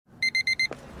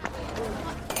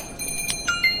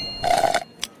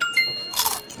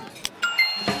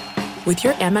With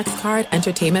your Amex card,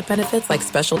 entertainment benefits like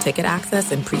special ticket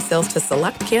access and pre-sales to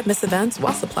select can't-miss events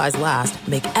while supplies last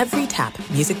make every tap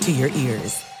music to your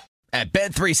ears. At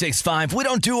Bet365, we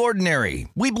don't do ordinary.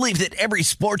 We believe that every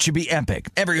sport should be epic.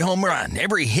 Every home run,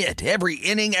 every hit, every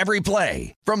inning, every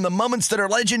play. From the moments that are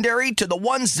legendary to the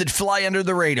ones that fly under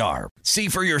the radar. See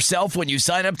for yourself when you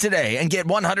sign up today and get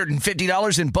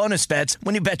 $150 in bonus bets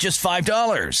when you bet just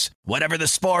 $5. Whatever the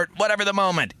sport, whatever the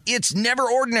moment, it's never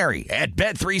ordinary at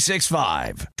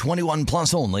Bet365. 21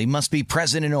 plus only. Must be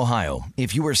present in Ohio.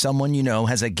 If you or someone you know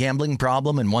has a gambling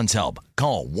problem and wants help,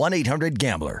 call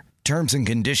 1-800-GAMBLER. Terms and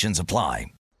conditions apply.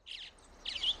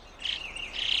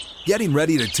 Getting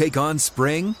ready to take on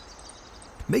spring?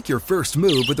 Make your first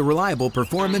move with the reliable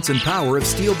performance and power of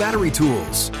Steel battery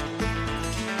tools.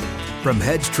 From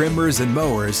hedge trimmers and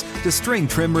mowers to string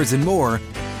trimmers and more,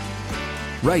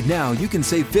 right now you can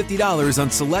save $50 on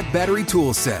select battery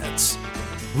tool sets.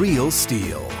 Real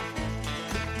Steel.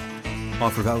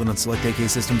 Offer valid on select AK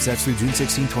system sets through June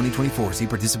 16, 2024. See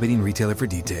participating retailer for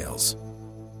details.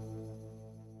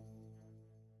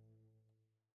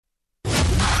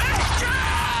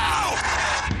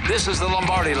 This is the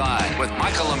Lombardi Line with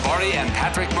Michael Lombardi and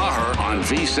Patrick Maher on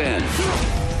VSiN.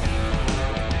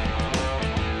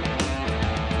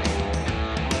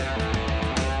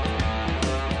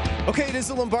 Okay, it is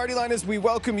the Lombardi Line as we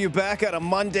welcome you back on a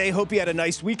Monday. Hope you had a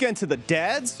nice weekend to the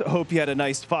dads. Hope you had a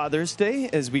nice Father's Day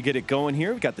as we get it going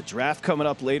here. We got the draft coming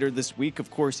up later this week. Of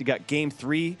course, you got Game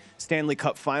 3, Stanley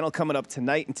Cup Final coming up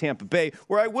tonight in Tampa Bay,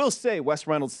 where I will say Wes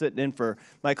Reynolds sitting in for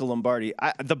Michael Lombardi.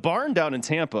 The barn down in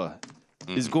Tampa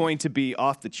is going to be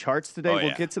off the charts today.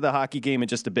 We'll get to the hockey game in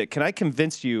just a bit. Can I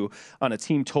convince you on a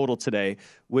team total today,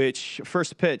 which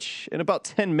first pitch in about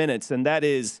 10 minutes, and that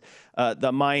is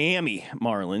the Miami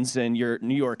Marlins and your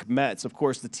New York Mets. Of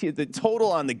course, the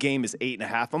total on the game is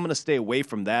 8.5. I'm going to stay away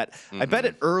from that. I bet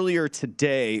it earlier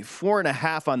today,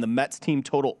 4.5 on the Mets team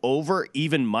total over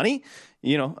even money.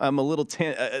 You know, I'm a little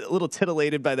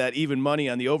titillated by that even money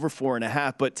on the over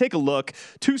 4.5. But take a look.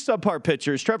 Two subpar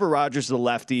pitchers. Trevor Rogers, the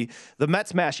lefty. The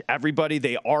Mets mash everybody.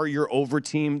 They are your over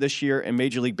team this year in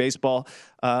Major League Baseball.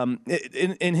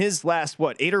 In his last,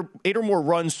 eight or more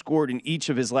runs scored in each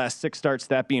of his last 6 starts,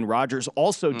 that being Rogers.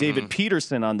 Also, David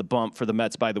Peterson on the bump for the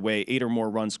Mets, by the way, 8 or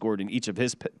more runs scored in each of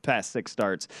his past 6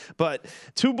 starts. But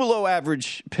 2 below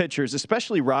average pitchers,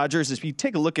 especially Rogers, if you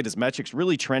take a look at his metrics,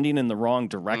 really trending in the wrong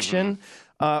direction.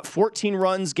 14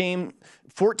 runs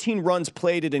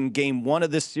played in game 1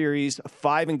 of this series,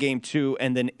 5 in game 2,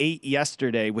 and then 8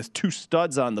 yesterday with 2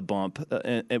 studs on the bump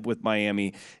with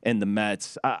Miami and the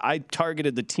Mets. I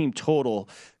targeted the team total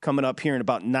coming up here in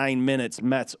about 9 minutes.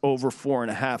 Mets over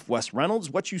 4.5. Wes Reynolds,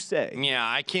 what you say? Yeah,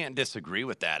 I can't disagree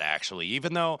with that, actually.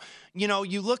 Even though,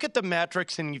 you look at the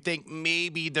metrics and you think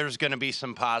maybe there's going to be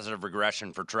some positive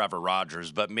regression for Trevor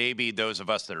Rogers, but maybe those of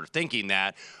us that are thinking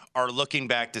that are looking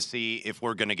back to see if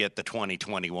we're going to get the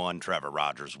 2021 Trevor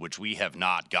Rogers, which we have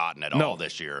not gotten at all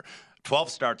this year. 12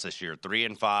 starts this year,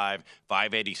 3-5,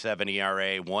 5.87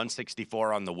 ERA,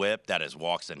 164 on the whip. That is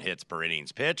walks and hits per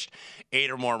innings pitched.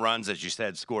 8 or more runs, as you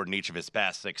said, scored in each of his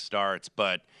past 6 starts.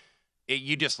 But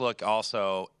you just look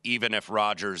also, even if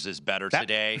Rogers is better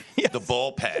today, the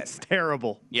bullpen. It's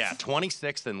terrible. Yeah,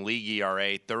 26th in league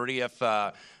ERA,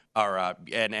 30th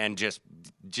and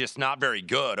just not very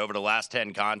good. Over the last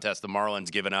 10 contests, the Marlins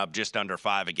given up just under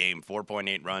 5 a game,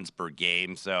 4.8 runs per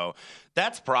game. So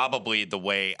that's probably the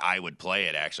way I would play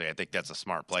it, actually. I think that's a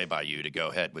smart play by you to go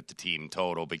ahead with the team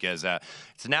total because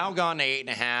it's now gone to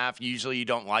 8.5. Usually you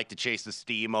don't like to chase the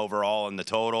steam overall in the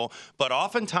total, but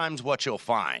oftentimes what you'll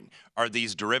find are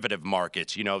these derivative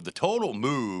markets. The total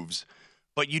moves,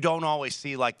 but you don't always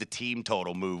see like the team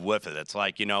total move with it. It's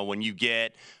like, when you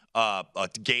get a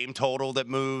game total that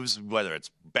moves, whether it's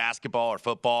basketball or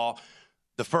football,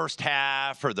 the first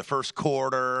half or the first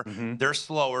quarter, they're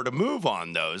slower to move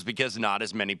on those because not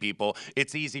as many people.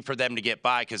 It's easy for them to get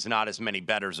by because not as many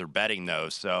bettors are betting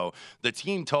those. So the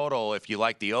team total, if you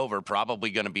like the over,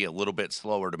 probably going to be a little bit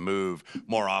slower to move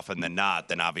more often than not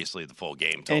than obviously the full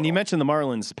game total. And you mentioned the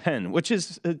Marlins pen, which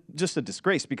is just a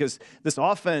disgrace because this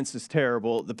offense is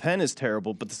terrible, the pen is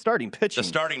terrible, but the starting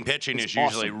pitching is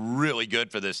usually really good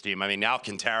for this team. I mean,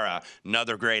 Alcantara,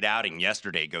 another great outing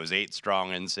yesterday, goes 8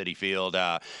 strong in Citi Field.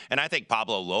 And I think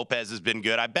Pablo Lopez has been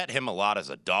good. I bet him a lot as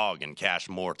a dog and cash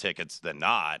more tickets than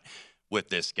not with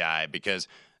this guy because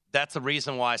that's the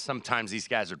reason why sometimes these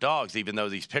guys are dogs, even though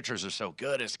these pitchers are so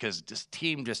good, is because this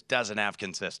team just doesn't have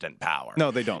consistent power.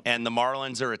 No, they don't. And the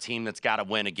Marlins are a team that's got to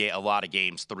win a lot of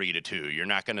games 3-2. You're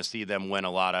not going to see them win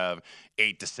a lot of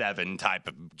 8-7 type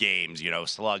of games,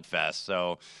 slugfest.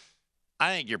 So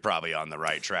I think you're probably on the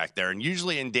right track there. And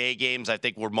usually in day games, I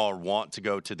think we're more want to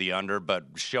go to the under, but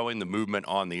showing the movement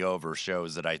on the over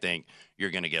shows that I think you're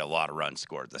going to get a lot of runs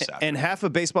scored this afternoon. And half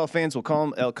of baseball fans will call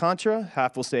him Alcantara,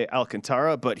 half will say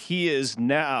Alcantara, but he is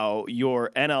now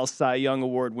your NL Cy Young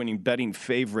Award-winning betting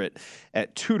favorite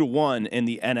at 2-1 in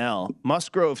the NL.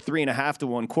 Musgrove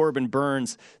 3.5-1. Corbin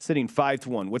Burns sitting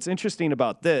 5-1. What's interesting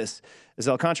about this is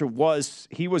Alcantara was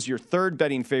your third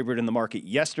betting favorite in the market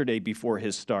yesterday before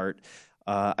his start.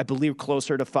 I believe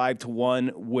closer to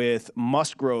 5-1, with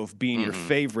Musgrove being your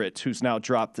favorite, who's now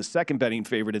dropped the second betting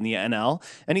favorite in the NL.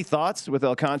 Any thoughts with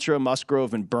Alcantara,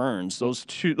 Musgrove, and Burns? Those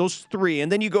three, and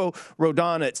then you go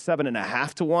Rodon at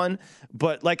 7.5-1.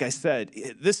 But like I said,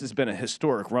 this has been a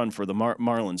historic run for the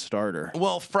Marlins starter.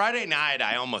 Well, Friday night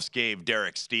I almost gave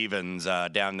Derek Stevens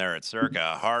down there at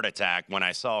Circa a heart attack when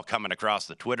I saw coming across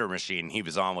the Twitter machine. He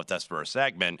was on with us for a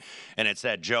segment, and it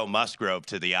said Joe Musgrove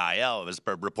to the IL. It was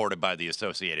reported by the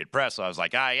Associated Press. So I was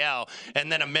like, IL. And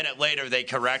then a minute later, they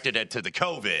corrected it to the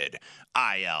COVID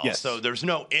IL. Yes. So there's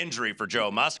no injury for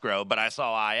Joe Musgrove, but I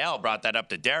saw IL, brought that up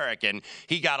to Derek, and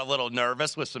he got a little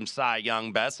nervous with some Cy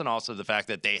Young bets and also the fact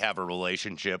that they have a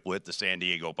relationship with the San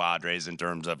Diego Padres in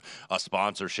terms of a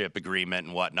sponsorship agreement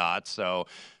and whatnot. So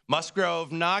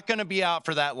Musgrove not going to be out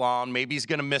for that long. Maybe he's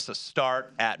going to miss a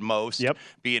start at most,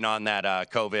 being on that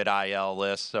COVID IL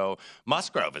list. So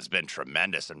Musgrove has been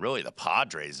tremendous, and really the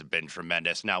Padres have been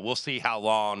tremendous. Now, we'll see how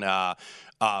long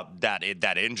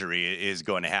that injury is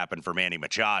going to happen for Manny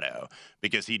Machado,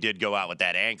 because he did go out with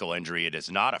that ankle injury. It is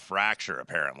not a fracture,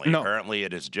 apparently. No. Apparently,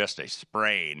 it is just a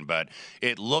sprain, but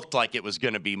it looked like it was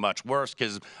going to be much worse,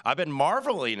 because I've been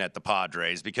marveling at the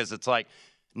Padres, because it's like,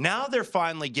 now they're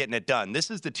finally getting it done. This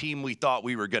is the team we thought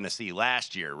we were going to see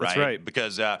last year, right? That's right.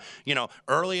 Because,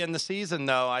 early in the season,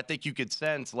 though, I think you could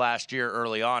sense last year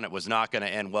early on it was not going to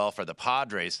end well for the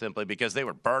Padres, simply because they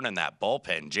were burning that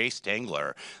bullpen. Jay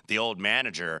Stingler, the old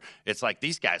manager, it's like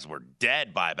these guys were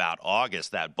dead by about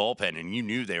August, that bullpen, and you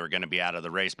knew they were going to be out of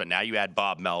the race. But now you had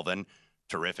Bob Melvin,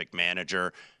 terrific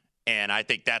manager. And I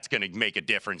think that's going to make a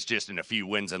difference just in a few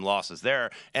wins and losses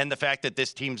there. And the fact that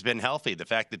this team's been healthy, the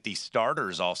fact that these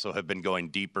starters also have been going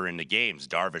deeper into games.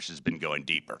 Darvish has been going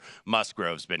deeper.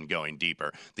 Musgrove's been going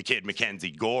deeper. The kid Mackenzie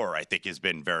Gore, I think, has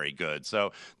been very good.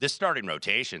 So this starting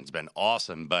rotation's been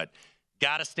awesome, but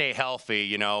got to stay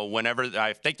healthy. Whenever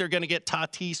I think they're going to get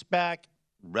Tatis back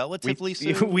relatively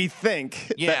soon. We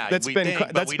think. Yeah, that's we been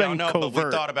think, but we don't know. covert. But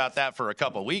we thought about that for a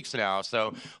couple of weeks now.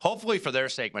 So hopefully for their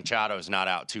sake, Machado's not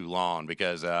out too long,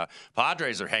 because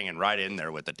Padres are hanging right in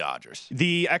there with the Dodgers.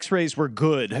 The X-rays were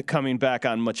good coming back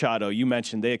on Machado. You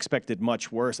mentioned they expected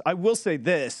much worse. I will say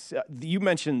this. You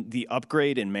mentioned the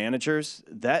upgrade in managers.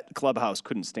 That clubhouse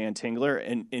couldn't stand Tingler,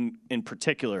 and in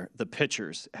particular, the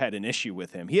pitchers had an issue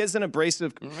with him. He has an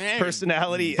abrasive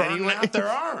personality. Burning out their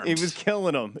arms. He was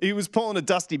killing them. He was pulling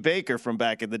a Dusty Baker from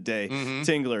back in the day.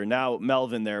 Tingler. Now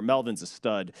Melvin there. Melvin's a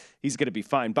stud. He's going to be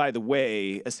fine. By the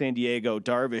way, San Diego,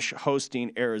 Darvish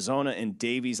hosting Arizona, and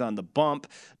Davies on the bump.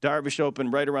 Darvish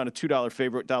opened right around a $2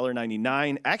 favorite,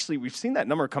 $1.99. Actually, we've seen that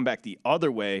number come back the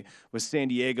other way with San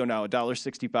Diego now,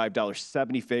 $1.65,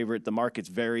 $1.70 favorite. The market's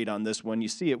varied on this one. You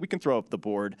see it. We can throw up the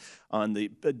board on the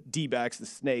D-backs, the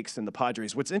Snakes, and the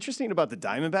Padres. What's interesting about the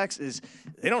Diamondbacks is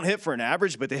they don't hit for an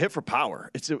average, but they hit for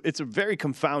power. It's a very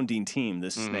confounding team,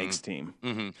 this Snakes team.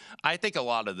 I think a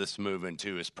lot of this movement,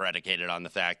 too, is predicated on the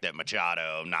fact that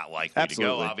Machado not likely to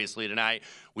go, obviously, tonight.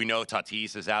 We know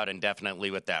Tatis is out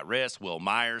indefinitely with that wrist. Will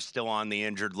Myers still on the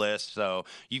injured list. So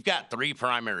you've got three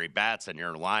primary bats in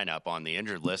your lineup on the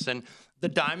injured list. And the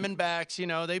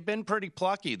Diamondbacks, they've been pretty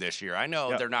plucky this year. I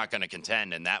know they're not going to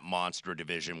contend in that monster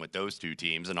division with those two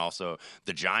teams, and also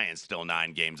the Giants still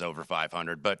 9 games over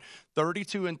 500. But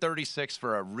 32-36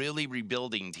 for a really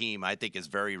rebuilding team, I think, is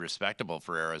very respectable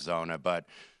for Arizona. But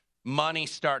money's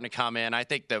starting to come in. I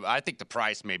think the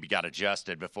price maybe got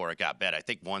adjusted before it got bet. I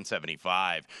think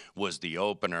 175 was the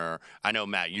opener. I know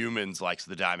Matt Humans likes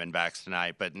the Diamondbacks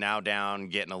tonight, but now down,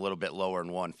 getting a little bit lower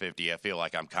than 150. I feel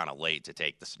like I'm kind of late to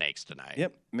take the Snakes tonight.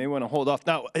 Yep, may want to hold off.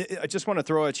 Now, I just want to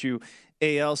throw at you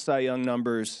AL Cy Young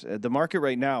numbers. The market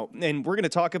right now, and we're going to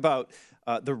talk about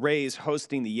the Rays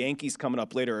hosting the Yankees coming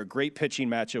up later, a great pitching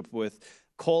matchup with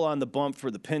Cole on the bump for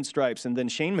the Pinstripes, and then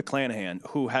Shane McClanahan,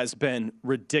 who has been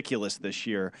ridiculous this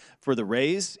year for the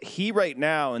Rays. He right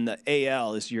now in the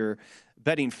AL is your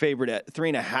betting favorite at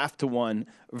 3.5-1.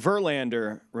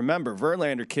 Verlander, remember,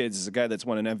 Verlander, kids, is a guy that's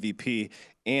won an MVP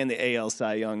and the AL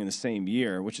Cy Young in the same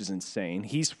year, which is insane.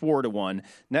 He's 4-1.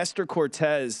 Nestor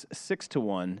Cortez,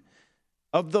 6-1.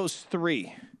 Of those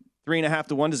three, 3.5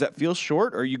 to 1. Does that feel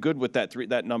short, or are you good with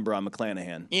that number on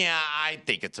McClanahan? Yeah, I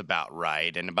think it's about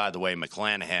right. And by the way,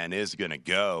 McClanahan is going to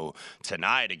go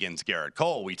tonight against Garrett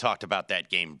Cole. We talked about that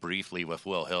game briefly with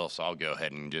Will Hill, so I'll go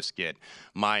ahead and just get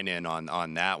mine in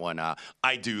on that one.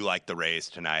 I do like the Rays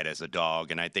tonight as a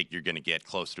dog, and I think you're going to get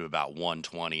close to about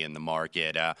 120 in the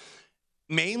market,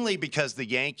 mainly because the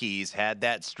Yankees had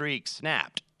that streak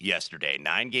snapped yesterday,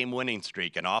 9-game winning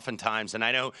streak. And oftentimes, and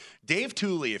I know Dave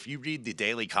Tooley, if you read the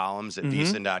daily columns at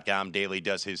VSiN.com, Daily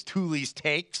does his Tooley's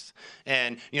takes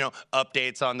and,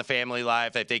 updates on the family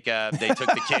life. I think they took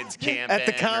the kids camping at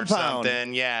the compound. Or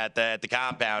something. Yeah, at the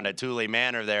compound at Tooley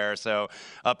Manor there. So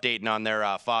updating on their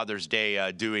Father's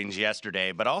Day doings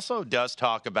yesterday, but also does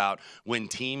talk about when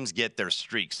teams get their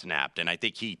streak snapped. And I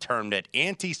think he termed it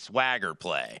anti-swagger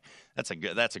play. That's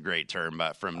a great term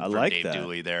from Dave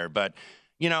Dooley there. But,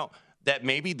 that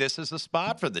maybe this is the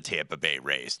spot for the Tampa Bay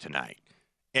Rays tonight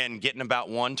and getting about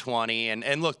 120.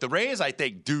 And look, the Rays, I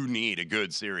think, do need a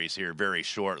good series here very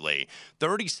shortly.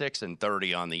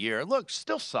 36-30 on the year. Look,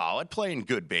 still solid, playing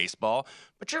good baseball.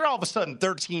 But you're all of a sudden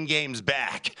 13 games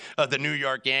back of the New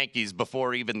York Yankees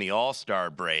before even the All-Star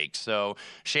break. So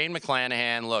Shane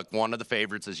McClanahan, look, one of the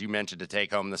favorites, as you mentioned, to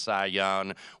take home the Cy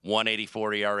Young,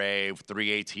 184 ERA,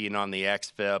 318 on the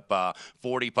xFIP,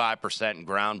 45% in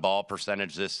ground ball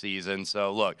percentage this season.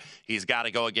 So, look, he's got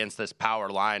to go against this power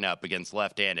lineup against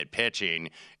left-handed pitching.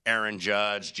 Aaron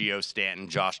Judge, Gio Stanton,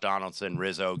 Josh Donaldson,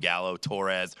 Rizzo, Gallo,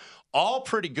 Torres, all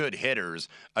pretty good hitters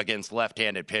against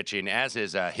left-handed pitching, as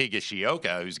is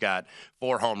Higashioka, who's got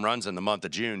 4 home runs in the month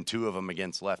of June, 2 of them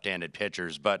against left-handed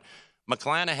pitchers. But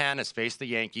McClanahan has faced the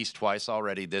Yankees twice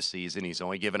already this season. He's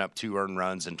only given up 2 earned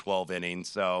runs in 12 innings.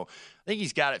 So I think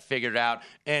he's got it figured out.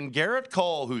 And Garrett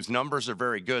Cole, whose numbers are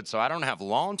very good, so I don't have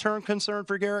long-term concern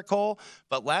for Garrett Cole.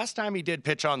 But last time he did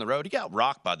pitch on the road, he got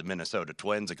rocked by the Minnesota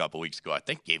Twins a couple weeks ago. I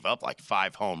think gave up like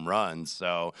 5 home runs.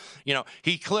 So,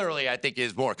 he clearly, I think,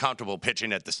 is more comfortable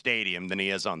pitching at the stadium than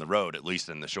he is on the road, at least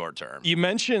in the short term. You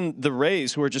mentioned the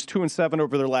Rays, who are just 2-7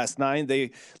 over their last 9. They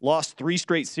lost 3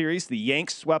 straight series. The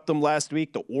Yanks swept them last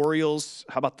week. The Orioles,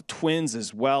 how about the Twins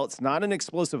as well? It's not an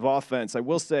explosive offense. I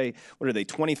will say, what are they,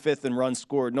 25th in runs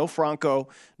scored? No Franco,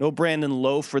 no Brandon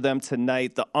Lowe for them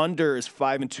tonight. The under is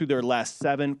 5-2 their last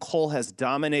 7. Cole has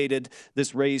dominated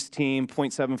this Rays team,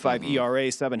 .75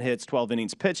 ERA, 7 hits, 12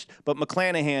 innings pitched. But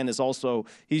McClanahan is also,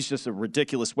 he's just a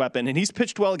ridiculous weapon. And he's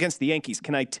pitched well against the Yankees.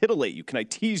 Can I titillate you? Can I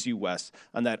tease you, Wes,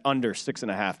 on that under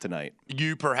 6.5 tonight?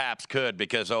 You perhaps could,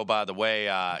 because, oh, by the way,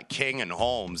 King and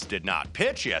Holmes did not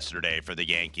pitch yesterday for the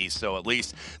Yankees. So at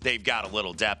least they've got a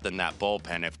little depth in that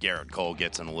bullpen if Garrett Cole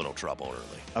gets in a little trouble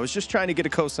early. I was just trying to get a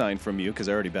cosign from you because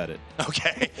I already bet it.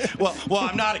 Okay. Well,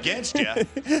 I'm not against you.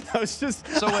 So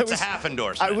it's a half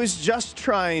endorsement. I was just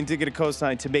trying to get a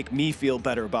cosign to make me feel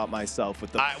better about myself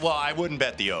with the. I wouldn't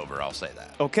bet the over. I'll say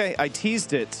that. Okay, I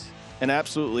teased it. An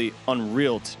absolutely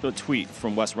unreal tweet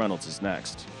from Wes Reynolds is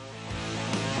next.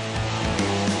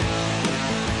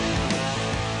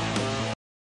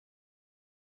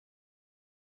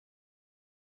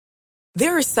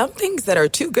 There are some things that are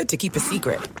too good to keep a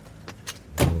secret.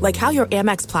 Like how your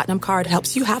Amex Platinum card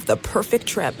helps you have the perfect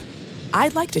trip.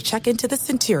 I'd like to check into the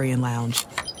Centurion Lounge.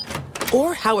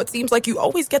 Or how it seems like you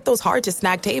always get those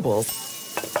hard-to-snag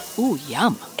tables. Ooh,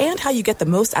 yum. And how you get the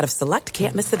most out of select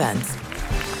can't-miss events.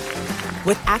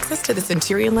 With access to the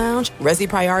Centurion Lounge, Resi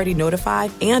Priority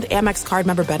Notified, and Amex card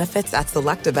member benefits at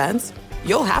select events,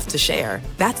 you'll have to share.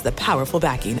 That's the powerful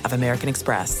backing of American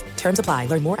Express. Terms apply.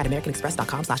 Learn more at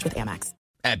americanexpress.com/withAmex.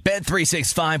 At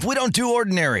Bet365, we don't do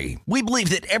ordinary. We believe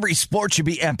that every sport should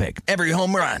be epic. Every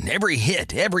home run, every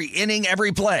hit, every inning,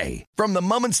 every play. From the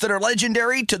moments that are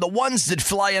legendary to the ones that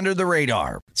fly under the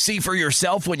radar. See for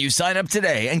yourself when you sign up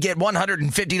today and get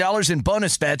 $150 in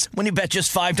bonus bets when you bet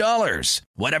just $5.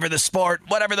 Whatever the sport,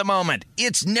 whatever the moment,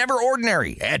 it's never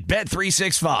ordinary at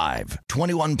Bet365.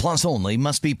 21 plus only.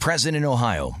 Must be present in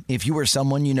Ohio. If you or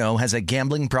someone you know has a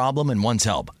gambling problem and wants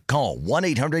help, call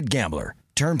 1-800-GAMBLER.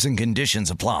 Terms and conditions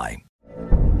apply.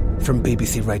 From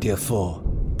BBC Radio 4,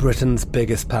 Britain's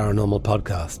biggest paranormal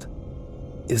podcast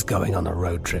is going on a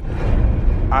road trip.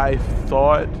 I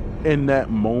thought in that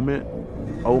moment,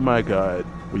 oh my God,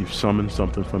 we've summoned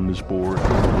something from this board.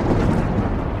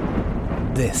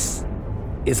 This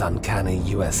is Uncanny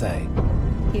USA.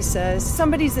 He says,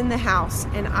 somebody's in the house,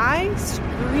 and I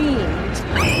screamed.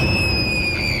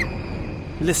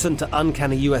 Listen to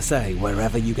Uncanny USA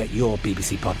wherever you get your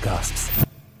BBC podcasts,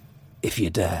 if you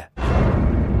dare.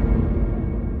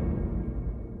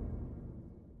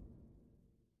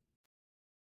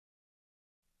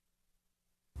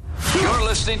 You're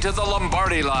listening to the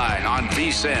Lombardi Line on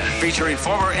VSiN, featuring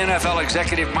former NFL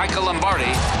executive Michael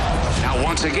Lombardi. Now,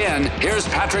 once again, here's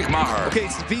Patrick Maher. Okay,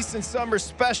 it's the VSiN Summer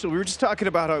Special. We were just talking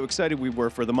about how excited we were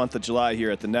for the month of July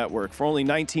here at the network. For only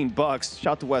 $19,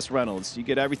 shout to Wes Reynolds. You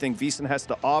get everything VSiN has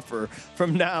to offer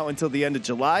from now until the end of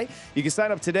July. You can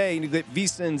sign up today and you get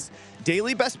VSiN's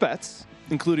daily best bets,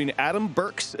 including Adam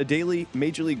Burke's daily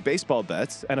Major League Baseball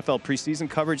bets, NFL preseason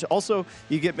coverage. Also,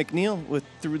 you get McNeil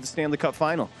through the Stanley Cup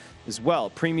final as well.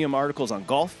 Premium articles on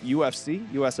golf, UFC,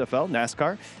 USFL,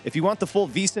 NASCAR. If you want the full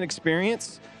VSiN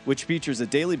experience, which features a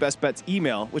daily best bets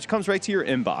email, which comes right to your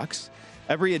inbox,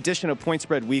 every edition of Point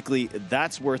Spread Weekly,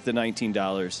 that's worth the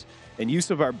 $19. And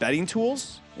use of our betting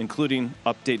tools, including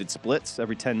updated splits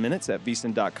every 10 minutes at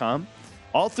VSiN.com.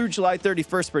 All through July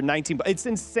 31st for $19. It's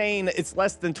insane. It's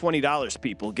less than $20,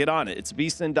 people. Get on it. It's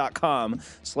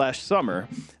VSiN.com/summer.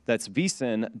 That's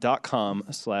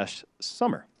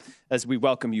VSiN.com/summer. As we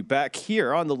welcome you back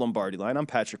here on the Lombardi Line, I'm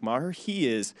Patrick Maher. He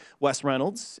is Wes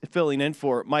Reynolds, filling in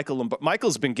for Michael Lombardi.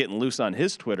 Michael's been getting loose on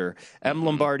his Twitter,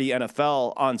 Lombardi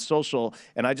NFL on social.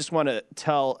 And I just want to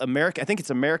tell I think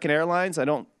it's American Airlines. I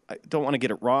don't want to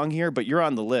get it wrong here, but you're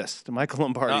on the list. Michael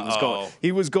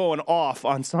Lombardi was going off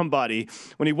on somebody.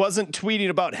 When he wasn't tweeting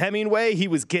about Hemingway, he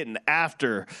was getting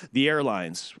after the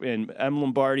airlines. And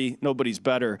Lombardi, nobody's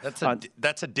better.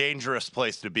 That's a dangerous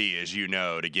place to be, as you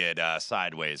know, to get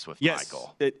sideways with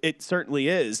Michael. It certainly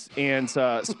is. And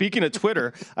speaking of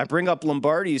Twitter, I bring up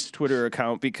Lombardi's Twitter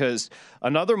account because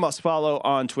another must follow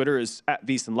on Twitter is at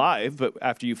VSiN Live. But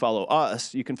after you follow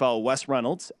us, you can follow Wes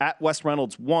Reynolds at Wes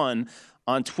Reynolds 1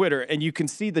 on Twitter, and you can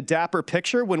see the dapper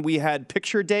picture when we had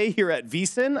picture day here at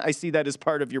VSiN. I see that as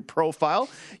part of your profile.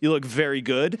 You look very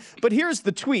good. But here's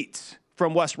the tweet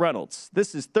from Wes Reynolds.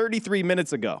 This is 33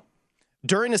 minutes ago.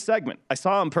 During a segment, I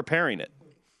saw him preparing it.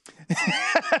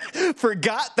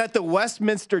 Forgot that the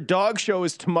Westminster Dog Show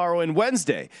is tomorrow and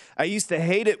Wednesday. I used to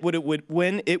hate it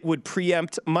when it would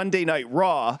preempt Monday Night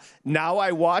Raw. Now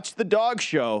I watch the Dog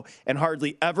Show and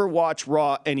hardly ever watch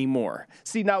Raw anymore.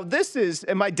 See, now this is,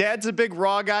 and my dad's a big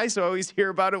Raw guy, so I always hear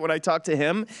about it when I talk to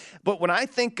him. But when I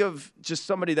think of just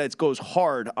somebody that goes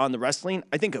hard on the wrestling,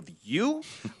 I think of you.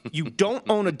 You don't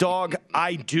own a dog.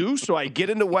 I do, so I get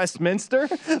into Westminster.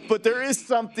 But there is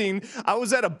something. I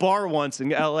was at a bar once in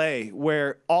LA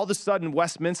where all of a sudden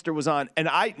Westminster was on, and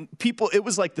it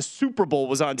was like the Super Bowl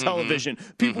was on television.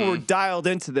 People were dialed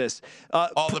into this.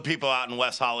 All the people out in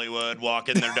West Hollywood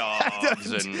walking their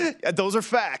dogs. Those are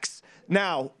facts.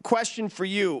 Now, question for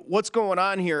you. What's going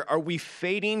on here? Are we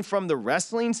fading from the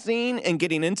wrestling scene and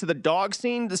getting into the dog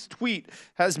scene? This tweet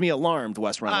has me alarmed,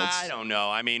 Wes Reynolds. I don't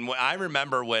know. I mean, I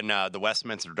remember when the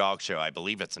Westminster Dog Show, I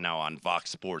believe it's now on Fox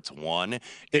Sports 1.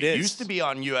 It used to be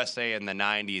on USA in the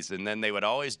 90s, and then they would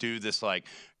always do this, like,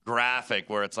 graphic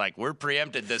where it's like, we're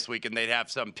preempted this week, and they'd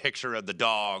have some picture of the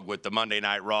dog with the Monday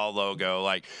Night Raw logo,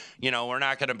 like, we're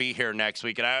not going to be here next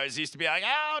week. And I always used to be like,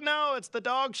 oh, no, it's the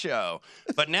dog show.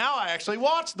 But now I actually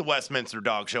watch the Westminster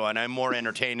Dog Show, and I'm more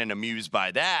entertained and amused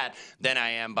by that than I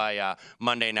am by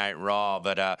Monday Night Raw.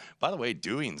 But by the way,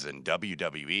 doings in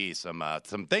WWE,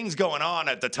 some things going on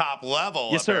at the top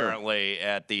level, apparently,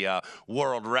 at the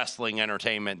World Wrestling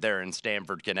Entertainment there in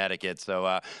Stamford, Connecticut.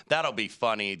 So that'll be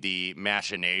funny, the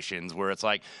machinations where it's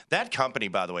like, that company,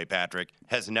 by the way, Patrick,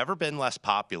 has never been less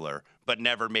popular, but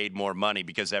never made more money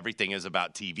because everything is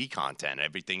about TV content.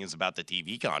 Everything is about the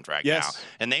TV contract now.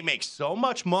 And they make so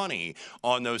much money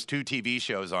on those two TV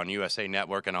shows on USA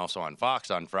Network and also on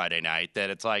Fox on Friday night that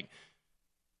it's like,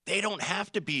 they don't have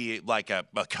to be like a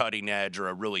cutting edge or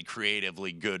a really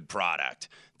creatively good product.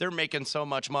 They're making so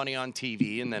much money on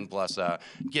TV, and then plus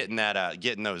getting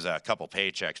those couple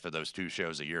paychecks for those two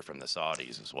shows a year from the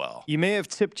Saudis as well. You may have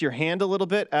tipped your hand a little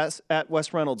bit at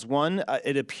Wes Reynolds 1.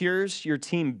 It appears your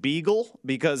team beagle,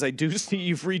 because I do see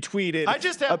you've retweeted. I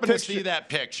just happened to see that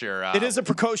picture. It is a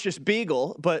precocious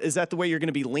beagle, but is that the way you're going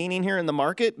to be leaning here in the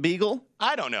market, beagle?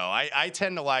 I don't know. I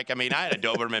tend to I had a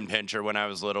Doberman pinscher when I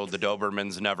was little. The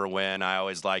Dobermans never win. I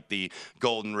always like the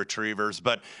golden retrievers,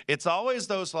 but it's always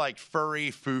those like furry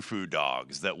foo-foo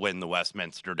dogs that win the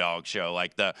Westminster Dog Show,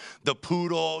 like the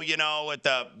poodle, with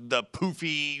the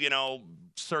poofy,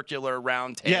 circular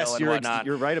round tail and whatnot.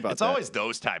 You're right about that. It's always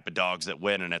those type of dogs that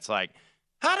win, and it's like,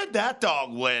 how did that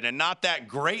dog win and not that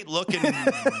great-looking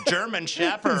German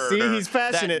Shepherd? See, he's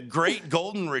passionate. That great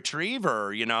golden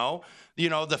retriever,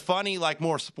 the funny, like,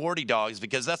 more sporty dogs,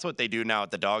 because that's what they do now at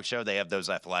the dog show. They have those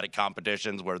athletic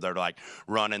competitions where they're, like,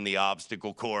 running the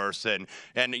obstacle course. And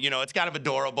it's kind of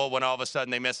adorable when all of a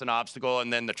sudden they miss an obstacle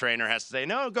and then the trainer has to say,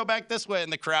 no, go back this way.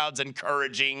 And the crowd's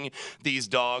encouraging these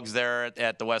dogs there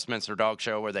at the Westminster Dog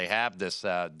Show where they have this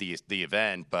the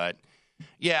event. But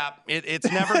Yeah,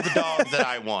 it's never the dog that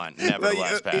I want,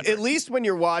 nevertheless, Patrick. At least when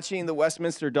you're watching the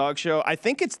Westminster Dog Show, I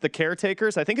think it's the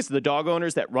caretakers. I think it's the dog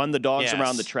owners that run the dogs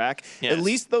around the track. Yes. At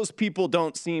least those people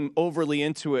don't seem overly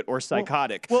into it or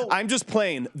psychotic. Well, I'm just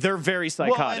playing. They're very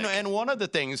psychotic. Well, and one of the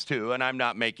things, too, and I'm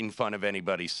not making fun of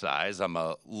anybody's size. I'm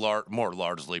a more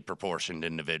largely proportioned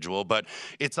individual. But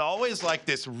it's always like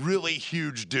this really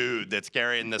huge dude that's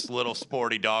carrying this little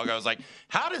sporty dog. I was like,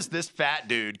 how does this fat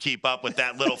dude keep up with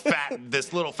that little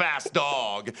this little fast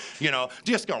dog,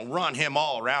 just going to run him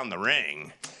all around the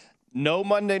ring? No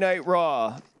Monday Night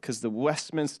Raw because the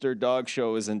Westminster Dog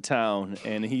Show is in town,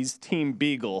 and he's Team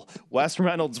Beagle. Wes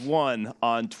Reynolds won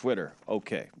on Twitter.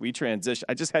 Okay, we transition.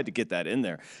 I just had to get that in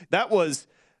there. That was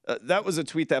a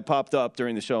tweet that popped up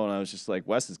during the show, and I was just like,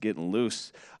 Wes is getting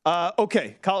loose.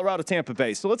 Okay, Colorado, Tampa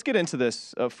Bay. So let's get into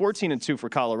this. 14-2 for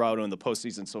Colorado in the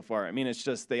postseason so far. I mean, it's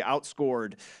just they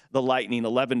outscored the Lightning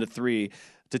 11-3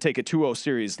 to take a 2-0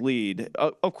 series lead.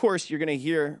 Of course, you're going to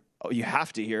hear. You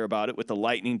have to hear about it with the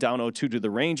Lightning down 0-2 to the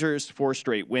Rangers, 4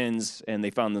 straight wins, and they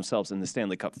found themselves in the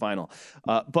Stanley Cup final.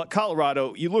 But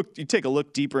Colorado, you take a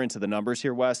look deeper into the numbers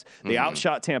here, Wes. They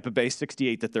outshot Tampa Bay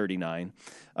 68-39.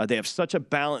 They have such a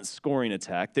balanced scoring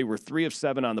attack. They were 3 of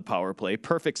 7 on the power play,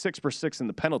 perfect 6 for 6 in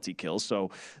the penalty kills, so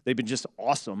they've been just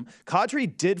awesome.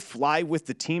 Kadri did fly with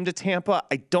the team to Tampa.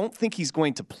 I don't think he's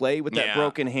going to play with that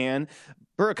broken hand.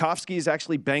 Burakovsky is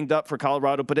actually banged up for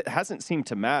Colorado, but it hasn't seemed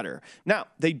to matter. Now,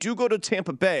 they do go to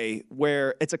Tampa Bay,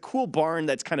 where it's a cool barn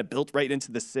that's kind of built right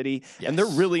into the city, and they're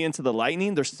really into the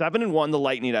Lightning. They're 7-1, the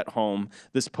Lightning at home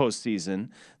this postseason.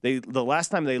 The last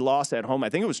time they lost at home, I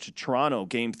think it was to Toronto,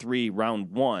 Game 3, Round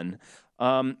 1.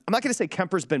 I'm not going to say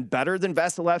Kemper's been better than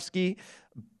Vasilevsky,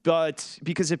 but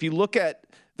because if you look at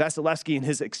Vasilevsky and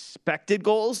his expected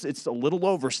goals, it's a little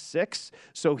over 6.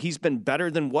 So he's been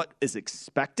better than what is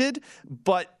expected.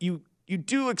 But you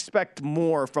do expect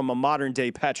more from a modern day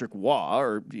Patrick Waugh,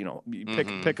 or you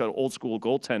pick an old school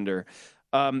goaltender.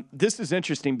 This is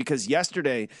interesting because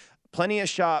yesterday, plenty of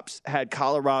shops had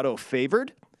Colorado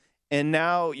favored. And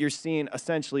now you're seeing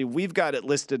essentially we've got it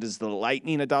listed as the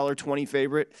Lightning $1.20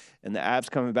 favorite and the Avs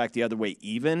coming back the other way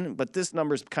even. But this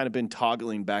number's kind of been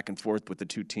toggling back and forth with the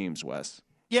two teams, Wes.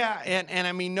 Yeah, and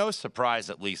I mean, no surprise,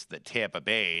 at least, that Tampa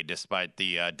Bay, despite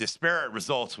the disparate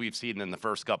results we've seen in the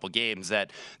first couple games,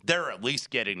 that they're at least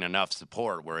getting enough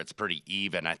support where it's pretty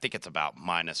even. I think it's about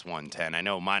 -110. I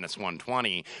know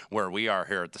 -120 where we are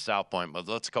here at the South Point, but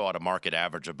let's go at a market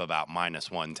average of about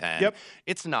 -110. Yep.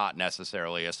 It's not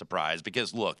necessarily a surprise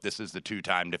because, look, this is the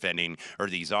two-time defending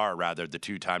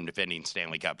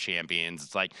Stanley Cup champions.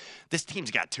 It's like, this team's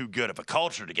got too good of a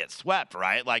culture to get swept,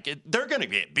 right? Like, they're going to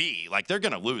get beat. Like, they're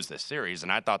going to lose this series,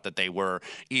 and I thought that they were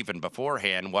even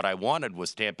beforehand. What I wanted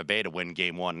was Tampa Bay to win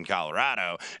Game 1 in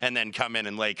Colorado and then come in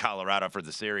and lay Colorado for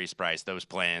the series price. Those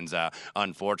plans,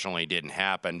 unfortunately, didn't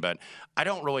happen, but I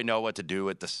don't really know what to do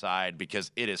with the side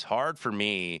because it is hard for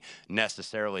me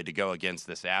necessarily to go against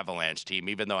this Avalanche team,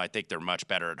 even though I think they're much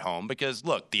better at home because,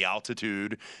 look, the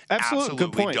altitude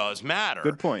absolutely does matter.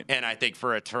 Good point. And I think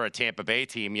for a Tampa Bay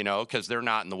team, because they're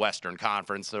not in the Western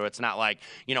Conference, so it's not like,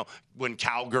 when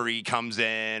Calgary comes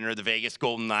in or the Vegas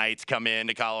Golden Knights come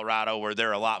into Colorado where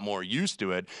they're a lot more used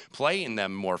to it, playing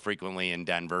them more frequently in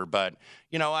Denver. But,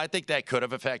 I think that could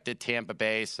have affected Tampa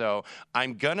Bay. So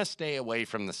I'm going to stay away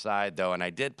from the side, though. And I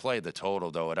did play the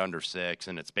total, though, at under 6,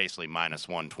 and it's basically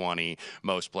 -120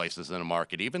 most places in the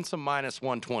market, even some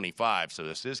 -125. So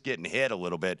this is getting hit a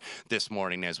little bit this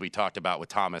morning, as we talked about with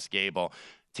Thomas Gable.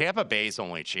 Tampa Bay's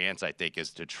only chance, I think,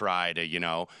 is to try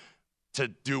to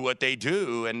do what they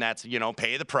do, and that's,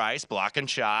 pay the price, blocking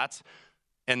shots,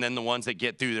 and then the ones that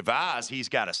get through the vase, he's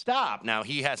got to stop. Now,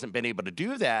 he hasn't been able to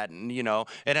do that, and, and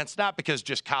it's not because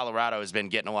just Colorado has been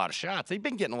getting a lot of shots. They've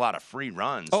been getting a lot of free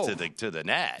runs to the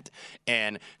net.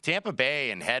 And Tampa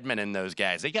Bay and Hedman and those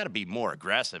guys, they got to be more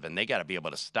aggressive, and they got to be able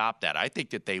to stop that. I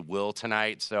think that they will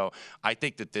tonight, so I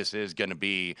think that this is going to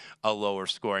be a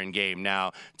lower-scoring game.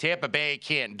 Now, Tampa Bay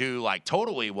can't do,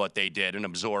 totally what they did and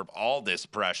absorb all this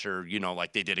pressure,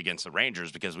 like they did against the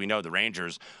Rangers, because we know the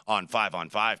Rangers on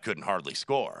 5-on-5 couldn't hardly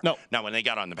score. No. Now, when they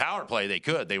got on the power play, they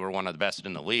could. They were one of the best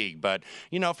in the league. But,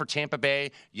 for Tampa Bay,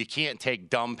 you can't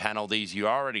take dumb penalties. You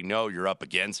already know you're up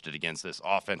against it against this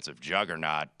offensive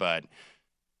juggernaut. But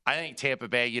I think Tampa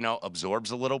Bay, absorbs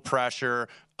a little pressure,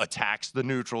 attacks the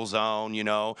neutral zone,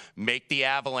 make the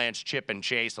Avalanche chip and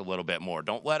chase a little bit more.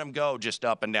 Don't let them go just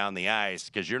up and down the ice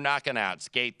because you're not going to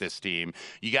outskate this team.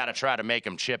 You got to try to make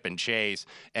them chip and chase,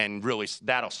 and really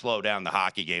that'll slow down the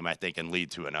hockey game, I think, and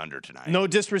lead to an under tonight. No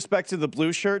disrespect to the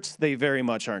blue shirts. They very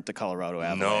much aren't the Colorado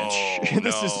Avalanche. No.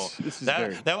 This is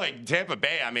that like Tampa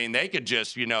Bay, I mean, they could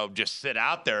just sit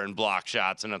out there and block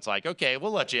shots, and it's like, okay,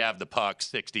 we'll let you have the puck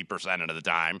 60% of the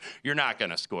time. You're not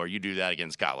going to score. You do that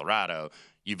against Colorado.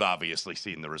 You've obviously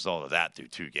seen the result of that through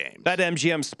 2 games.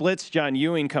 BetMGM splits. John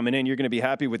Ewing coming in. You're going to be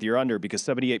happy with your under because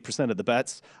 78% of the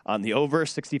bets on the over,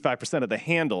 65% of the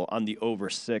handle on the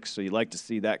over 6. So you like to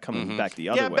see that coming back the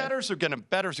other way. Yeah, bettors are going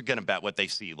to bet what they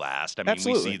see last. I mean,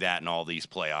 Absolutely. We see that in all these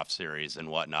playoff series and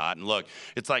whatnot. And look,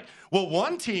 it's like, well,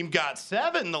 one team got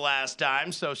 7 the last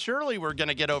time, so surely we're going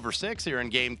to get over 6 here in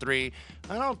Game 3.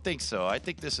 I don't think so. I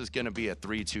think this is going to be a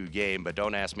 3-2 game, but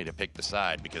don't ask me to pick the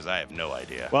side because I have no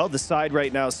idea. Well, the side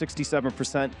right now,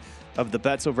 67% of the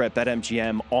bets over at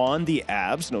BetMGM on the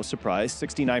Avs. No surprise.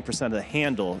 69% of the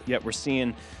handle. Yet we're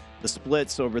seeing the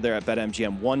splits over there at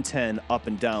BetMGM 110 up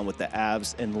and down with the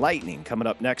Avs and Lightning. Coming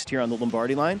up next here on the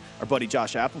Lombardi line, our buddy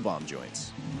Josh Applebaum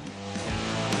joins.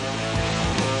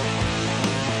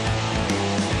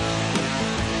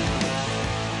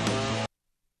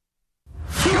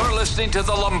 You're listening to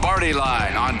the Lombardi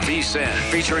Line on VSiN,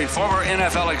 featuring former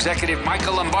NFL executive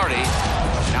Michael Lombardi.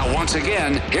 Now, once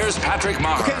again, here's Patrick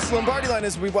Maher. Okay, it's Lombardi Line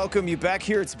as we welcome you back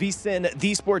here. It's VSiN,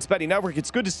 the Sports Betting Network.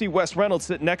 It's good to see Wes Reynolds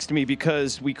sitting next to me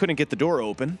because we couldn't get the door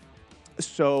open.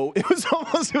 So it was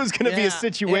going to be a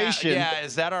situation. Yeah,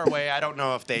 is that our way? I don't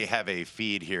know if they have a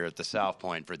feed here at the South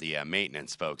Point for the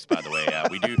maintenance folks, by the way.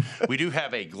 We do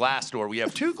have a glass door. We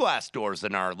have 2 glass doors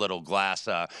in our little glass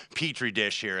Petri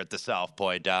dish here at the South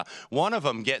Point. One of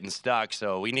them getting stuck,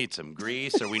 so we need some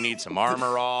grease or we need some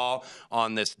Armor All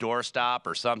on this doorstop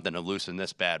or something to loosen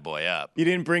this bad boy up. You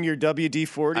didn't bring your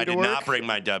WD-40 I to did work? not bring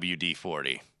my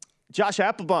WD-40. Josh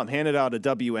Applebaum handed out a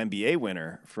WNBA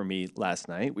winner for me last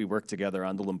night. We worked together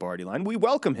on the Lombardi Line. We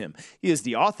welcome him. He is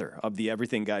the author of the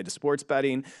Everything Guide to Sports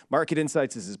Betting. Market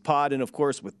Insights is his pod, and of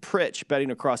course with Pritch, Betting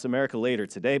Across America later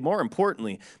today. More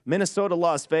importantly,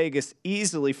 Minnesota-Las Vegas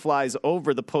easily flies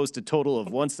over the posted total of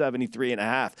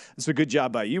 173.5. It's a good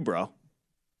job by you, bro.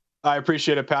 I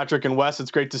appreciate it, Patrick and Wes.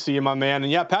 It's great to see you, my man.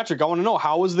 And yeah, Patrick, I want to know,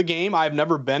 how was the game? I've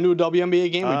never been to a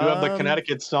WNBA game. We do have the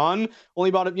Connecticut Sun,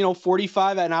 only about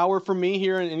 45 an hour from me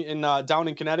here in down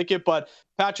in Connecticut. But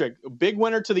Patrick, big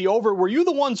winner to the over. Were you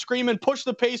the one screaming, push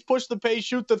the pace,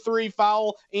 shoot the 3,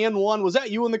 foul, and 1? Was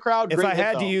that you in the crowd? If I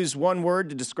had to use one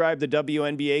word to describe the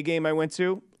WNBA game I went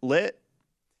to, lit.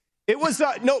 It was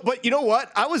no, but you know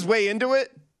what? I was way into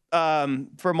it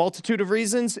for a multitude of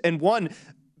reasons, and one,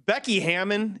 Becky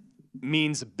Hammon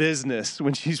means business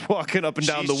when she's walking up and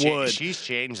down the wood. She's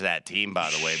changed that team, by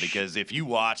the way, because if you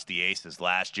watch the Aces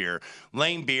last year,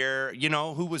 Lane Beer,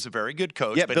 who was a very good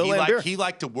coach, but he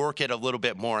liked to work it a little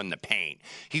bit more in the paint.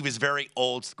 He was very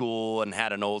old school and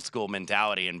had an old school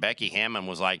mentality, and Becky Hammon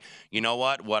was like, you know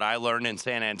what I learned in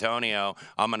San Antonio,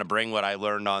 I'm going to bring what I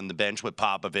learned on the bench with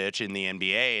Popovich in the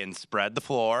NBA and spread the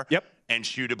floor. Yep. And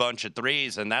shoot a bunch of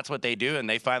threes, and that's what they do, and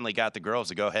they finally got the girls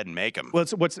to go ahead and make them. Well,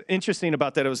 what's interesting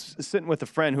about that, I was sitting with a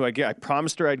friend who I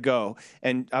promised her I'd go,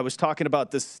 and I was talking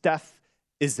about the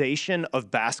Stephization of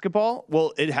basketball.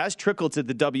 Well, it has trickled to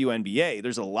the WNBA.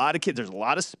 There's a lot of kids. There's a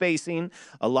lot of spacing,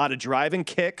 a lot of driving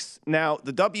kicks. Now,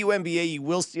 the WNBA, you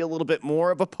will see a little bit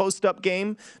more of a post-up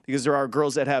game because there are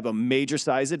girls that have a major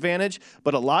size advantage.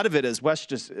 But a lot of it, as Wes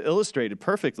just illustrated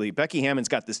perfectly, Becky Hammon's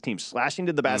got this team slashing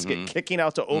to the basket, kicking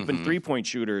out to open three-point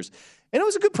shooters. And it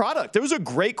was a good product. It was a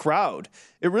great crowd.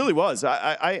 It really was.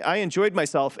 I enjoyed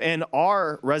myself. And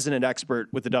our resident expert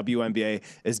with the WNBA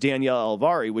is Danielle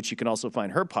Alvari, which you can also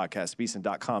find her podcast,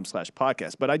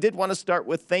 vsin.com/podcast. But I did want to start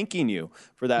with thanking you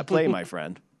for that play, my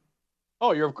friend.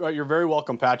 Oh, you're very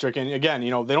welcome, Patrick. And again, they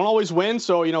don't always win.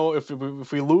 So, if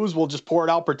we lose, we'll just pour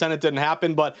it out, pretend it didn't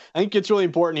happen. But I think it's really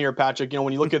important here, Patrick.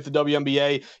 When you look at the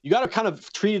WNBA, you got to kind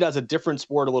of treat it as a different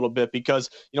sport a little bit because,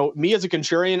 me as a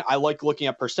contrarian, I like looking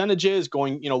at percentages,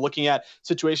 looking at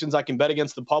situations I can bet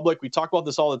against the public. We talk about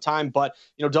this all the time, but,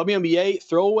 WNBA,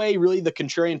 throw away really the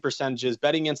contrarian percentages,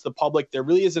 betting against the public. There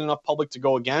really isn't enough public to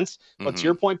go against. But to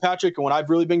your point, Patrick, and what I've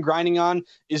really been grinding on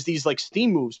is these like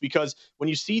steam moves, because when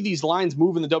you see these lines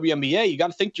move in the WNBA, you got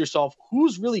to think to yourself,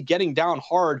 who's really getting down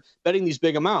hard betting these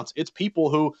big amounts? It's people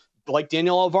who like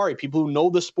Daniel Alvari, people who know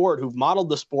the sport, who've modeled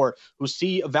the sport, who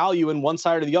see a value in one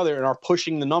side or the other and are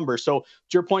pushing the number. So to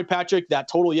your point, Patrick, that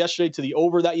total yesterday to the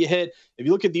over that you hit, if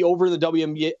you look at the over in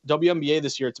the WNBA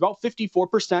this year, it's about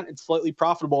 54%. It's slightly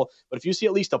profitable. But if you see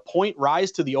at least a point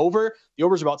rise to the over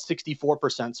is about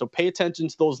 64%. So pay attention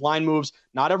to those line moves.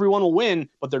 Not everyone will win,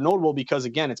 but they're notable because,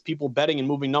 again, it's people betting and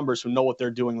moving numbers who know what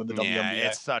they're doing with the WNBA. Yeah,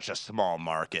 it's such a small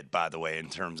market, by the way, in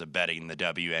terms of betting the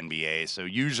WNBA. So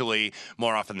usually,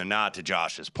 more often than not, to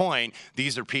Josh's point,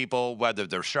 these are people, whether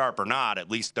they're sharp or not,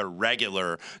 at least they're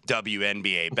regular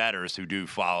WNBA bettors who do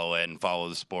follow it and follow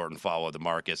the sport and follow the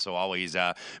market. So always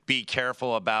be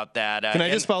careful about that. Can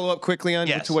I just follow up quickly on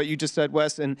to what you just said,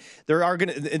 Wes? And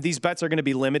these bets are going to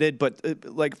be limited, but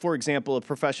like, for example, a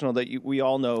professional that we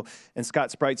all know, and Scott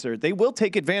Spreitzer, they will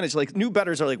take advantage. Like, new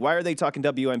bettors are like, why are they talking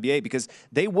WNBA? Because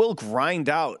they will grind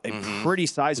out a pretty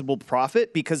sizable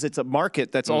profit because it's a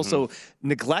market that's also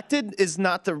neglected is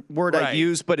not the word I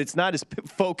use, but it's not as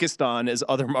focused on as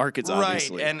other markets,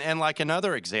 obviously. Right, and like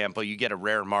another example, you get a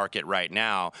rare market right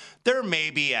now. There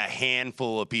may be a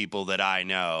handful of people that I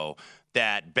know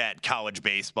that bet college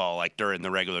baseball like during the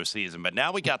regular season. But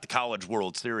now we got the College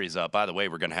World Series up. By the way,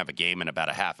 we're going to have a game in about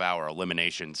a half hour,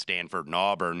 elimination Stanford and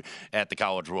Auburn at the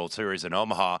College World Series in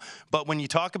Omaha. But when you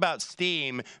talk about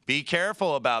steam, be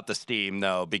careful about the steam,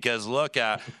 though, because look,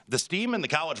 the steam in the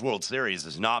College World Series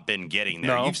has not been getting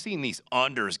there. No. You've seen these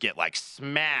unders get like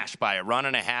smashed by a run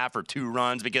and a half or 2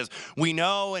 runs because we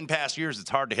know in past years it's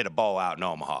hard to hit a ball out in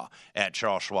Omaha at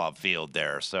Charles Schwab Field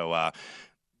there. So,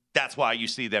 that's why you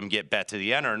see them get bet to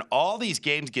the under. And all these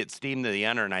games get steamed to the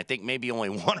under, and I think maybe only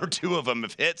 1 or 2 of them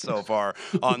have hit so far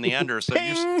on the under. So,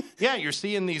 you're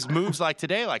seeing these moves like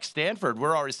today, like Stanford.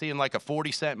 We're already seeing like a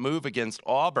 40-cent move against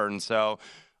Auburn. So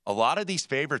a lot of these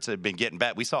favorites have been getting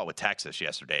bet. We saw it with Texas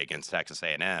yesterday against Texas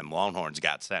A&M. Longhorns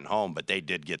got sent home, but they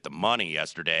did get the money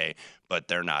yesterday, but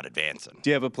they're not advancing.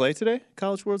 Do you have a play today,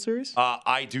 College World Series?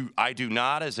 I do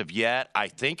not as of yet. I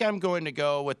think I'm going to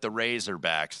go with the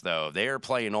Razorbacks, though. They are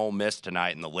playing Ole Miss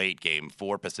tonight in the late game,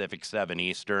 4 Pacific, 7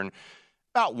 Eastern.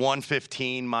 About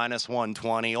 115 minus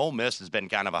 120. Ole Miss has been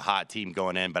kind of a hot team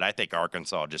going in, but I think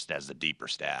Arkansas just has the deeper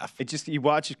staff. You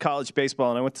watch college baseball,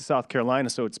 and I went to South Carolina,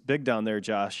 so it's big down there,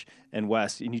 Josh and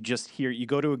Wes, and you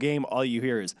go to a game, all you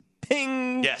hear is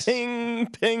ping, ping,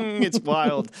 ping. It's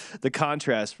wild, the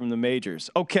contrast from the majors.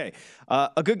 Okay,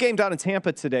 a good game down in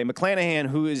Tampa today. McClanahan,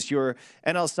 who is your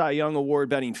NL Cy Young Award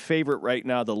betting favorite right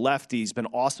now, the lefty, has been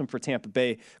awesome for Tampa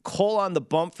Bay. Cole on the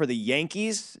bump for the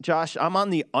Yankees. Josh, I'm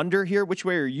on the under here. Which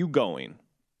way are you going?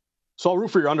 So I'll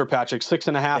root for your under, Patrick.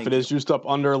 6.5. It is juiced up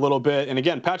under a little bit. And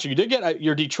again, Patrick, you did get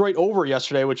your Detroit over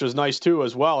yesterday, which was nice too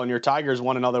as well. And your Tigers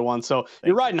won another one. So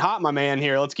you're riding hot, my man,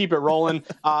 here. Let's keep it rolling.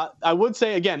 I would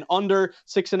say, again, under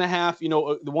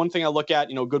 6.5. The one thing I look at,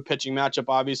 good pitching matchup,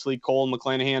 obviously, Cole and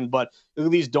McClanahan. But look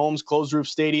at these domes, closed roof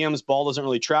stadiums. Ball doesn't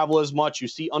really travel as much. You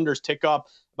see unders tick up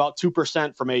about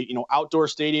 2% from a outdoor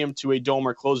stadium to a dome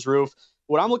or closed roof.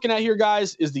 What I'm looking at here,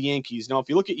 guys, is the Yankees. Now, if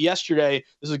you look at yesterday,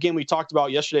 this is a game we talked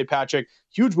about yesterday, Patrick.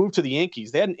 Huge move to the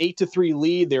Yankees. They had an 8-3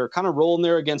 lead. They were kind of rolling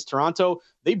there against Toronto.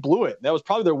 They blew it. That was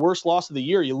probably their worst loss of the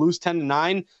year. You lose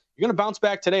 10-9. You're going to bounce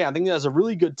back today. I think that's a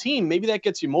really good team. Maybe that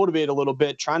gets you motivated a little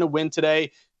bit, trying to win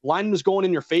today. Line was going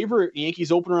in your favor.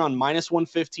 Yankees open around minus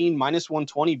 115, minus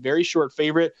 120, very short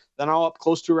favorite. Then all up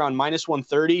close to around minus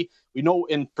 130. We know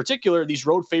in particular these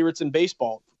road favorites in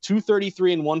baseball,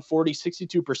 233 and 140,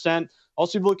 62%.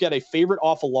 Also, if you look at a favorite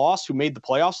off a loss who made the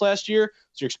playoffs last year,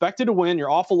 so you're expected to win. You're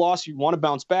off a loss, you want to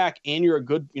bounce back, and you're a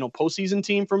good postseason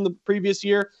team from the previous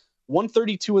year.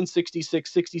 132 and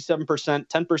 66, 67%,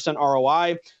 10%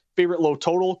 ROI. Favorite low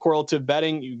total, correlative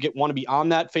betting. You want to be on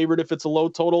that favorite if it's a low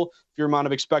total. If your amount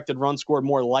of expected runs scored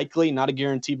more likely, not a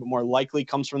guarantee, but more likely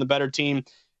comes from the better team.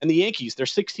 And the Yankees, they're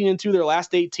 16-2 their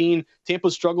last 18.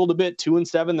 Tampa struggled a bit,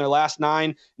 2-7 their last 9.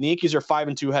 And the Yankees are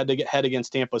 5-2 head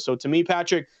against Tampa. So to me,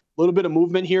 Patrick, a little bit of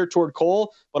movement here toward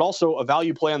Cole, but also a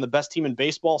value play on the best team in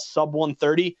baseball, sub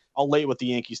 130. I'll lay it with the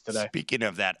Yankees today. Speaking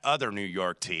of that other New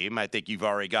York team, I think you've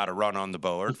already got a run on the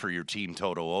board for your team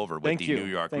total over with the New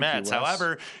York Mets.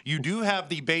 However, you do have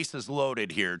the bases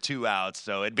loaded here, 2 outs,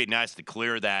 so it'd be nice to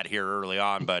clear that here early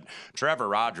on. But Trevor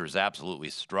Rogers absolutely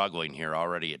struggling here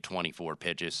already at 24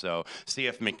 pitches. So see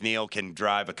if McNeil can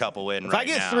drive a couple in right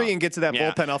now. If I get 3 and get to that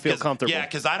bullpen, I'll feel comfortable. Yeah,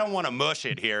 because I don't want to mush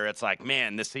it here. It's like,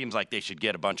 man, this seems like they should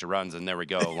get a bunch of runs, and there we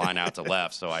go, line out to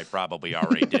left. So I probably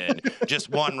already did. Just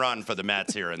 1 run for the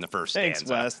Mets here in the first stanza. Thanks,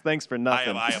 Wes. Thanks for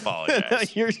nothing. I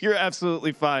apologize. You're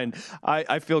absolutely fine.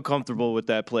 I feel comfortable with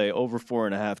that play. Over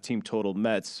 4.5 team total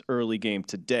Mets early game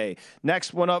today.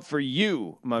 Next one up for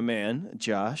you, my man,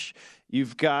 Josh. You're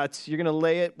going to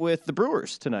lay it with the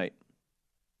Brewers tonight.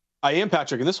 I am,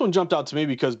 Patrick, and this one jumped out to me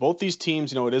because both these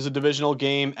teams, it is a divisional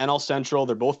game, NL Central.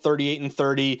 They're both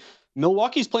 38-30.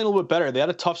 Milwaukee's playing a little bit better. They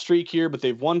had a tough streak here, but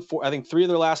they've won 3 of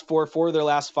their last 4 of their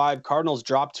last 5. Cardinals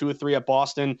dropped 2 of 3 at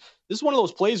Boston. This is one of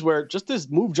those plays where just this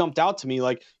move jumped out to me.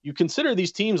 Like, you consider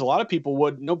these teams, a lot of people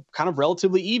would, kind of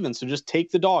relatively even. So just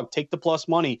take the dog, take the plus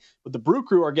money. But the Brew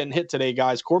Crew are getting hit today,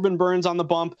 guys. Corbin Burns on the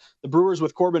bump. The Brewers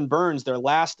with Corbin Burns, their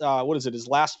last, his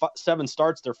last 7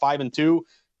 starts, they're 5-2.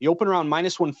 The open around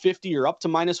 -150 or up to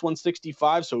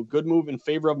 -165, so good move in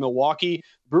favor of Milwaukee.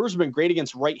 Brewers have been great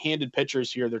against right-handed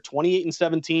pitchers here. They're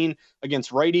 28-17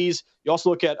 against righties. You also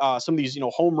look at some of these,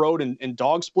 home road and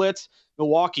dog splits.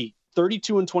 Milwaukee,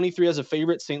 32-23 as a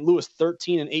favorite. St. Louis,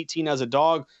 13-18 as a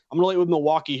dog. I'm going to lay with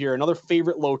Milwaukee here. Another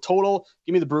favorite low total.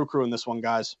 Give me the Brew Crew in this one,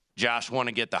 guys. Josh, want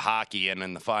to get the hockey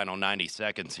in the final 90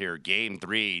 seconds here. Game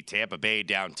 3, Tampa Bay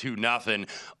down 2-0,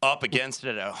 up against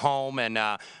it at home, and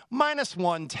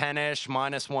 -110-ish,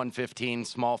 -115,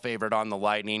 small favorite on the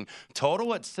Lightning.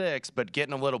 Total at 6, but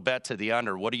getting a little bet to the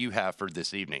under. What do you have for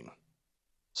this evening?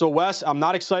 So, Wes, I'm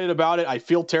not excited about it. I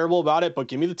feel terrible about it, but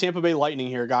give me the Tampa Bay Lightning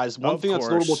here, guys. One thing that's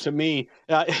notable to me,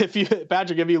 if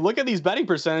you look at these betting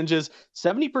percentages,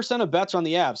 70% of bets are on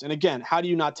the Avs. And again, how do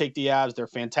you not take the Avs? They're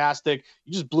fantastic.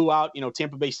 You just blew out,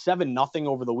 Tampa Bay 7-0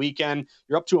 over the weekend.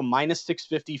 You're up to a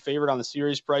 -650 favorite on the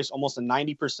series price, almost a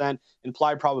 90%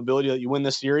 implied probability that you win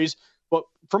this series. But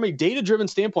from a data-driven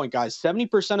standpoint, guys,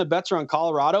 70% of bets are on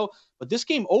Colorado. But this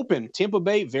game opened. Tampa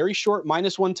Bay, very short,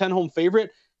 -110 home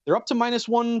favorite. They're up to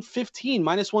 -115,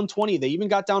 -120. They even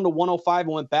got down to 105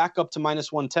 and went back up to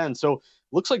 -110. So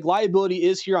looks like liability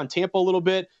is here on Tampa a little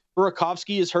bit.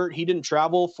 Burakovsky is hurt. He didn't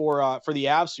travel for the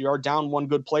Avs, so you are down one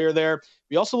good player there.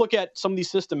 We also look at some of these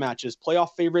system matches. Playoff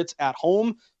favorites at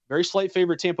home. Very slight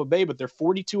favorite Tampa Bay, but they're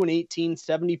 42-18,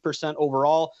 70%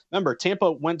 overall. Remember,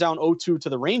 Tampa went down 0-2 to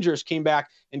the Rangers, came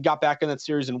back and got back in that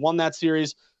series and won that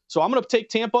series. So I'm going to take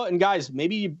Tampa, and guys,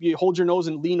 maybe you hold your nose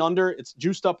and lean under. It's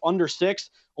juiced up under 6,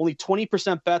 only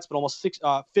 20% bets, but almost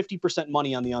 50%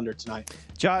 money on the under tonight.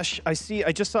 Josh, I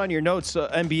just saw in your notes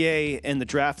NBA and the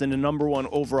draft and the number 1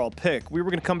 overall pick. We were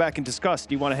going to come back and discuss.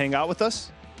 Do you want to hang out with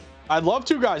us? I'd love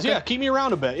to, guys. Yeah, keep me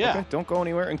around a bit. Yeah. Okay, don't go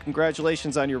anywhere. And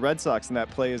congratulations on your Red Sox in that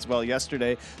play as well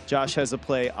yesterday. Josh has a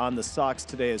play on the Sox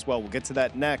today as well. We'll get to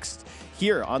that next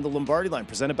here on the Lombardi Line,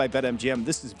 presented by BetMGM.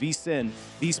 This is VSiN,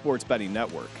 the Sports Betting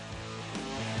Network.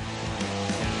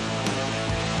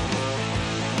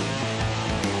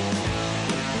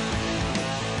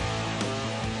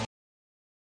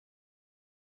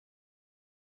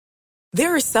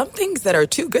 There are some things that are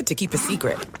too good to keep a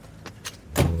secret.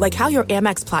 Like how your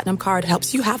Amex Platinum card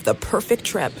helps you have the perfect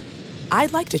trip.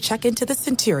 I'd like to check into the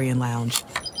Centurion Lounge.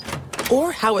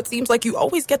 Or how it seems like you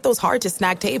always get those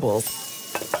hard-to-snag tables.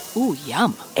 Ooh,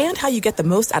 yum. And how you get the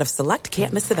most out of select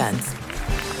can't-miss events.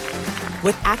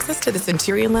 With access to the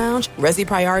Centurion Lounge, Resi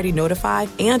Priority Notify,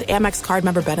 and Amex card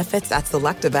member benefits at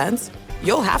select events,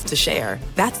 you'll have to share.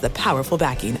 That's the powerful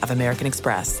backing of American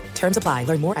Express. Terms apply.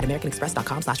 Learn more at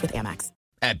americanexpress.com/withAmex.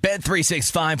 At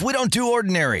Bet365, we don't do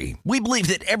ordinary. We believe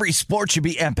that every sport should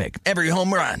be epic. Every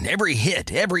home run, every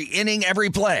hit, every inning, every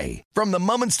play. From the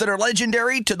moments that are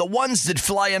legendary to the ones that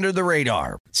fly under the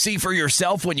radar. See for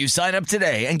yourself when you sign up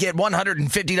today and get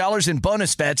 $150 in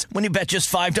bonus bets when you bet just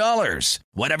 $5.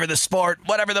 Whatever the sport,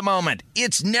 whatever the moment,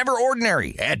 it's never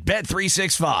ordinary at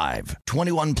Bet365.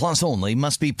 21 plus only.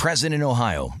 Must be present in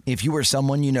Ohio. If you or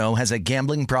someone you know has a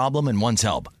gambling problem and wants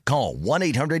help, call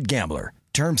 1-800-GAMBLER.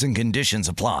 Terms and conditions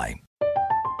apply.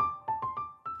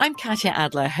 I'm Katya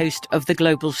Adler, host of The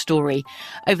Global Story.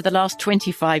 Over the last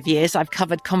 25 years, I've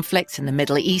covered conflicts in the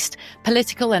Middle East,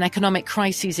 political and economic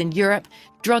crises in Europe,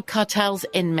 drug cartels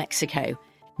in Mexico.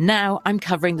 Now I'm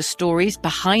covering the stories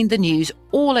behind the news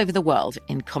all over the world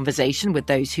in conversation with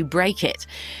those who break it.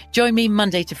 Join me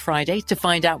Monday to Friday to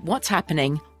find out what's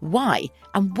happening, why,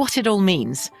 and what it all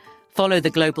means. Follow The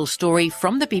Global Story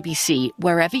from the BBC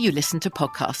wherever you listen to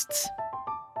podcasts.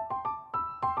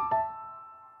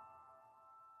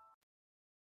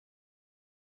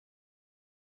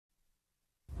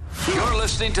 You're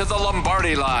listening to the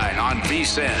Lombardi Line on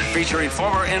VSiN, featuring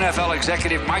former NFL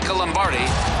executive Michael Lombardi.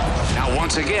 Now,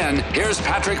 once again, here's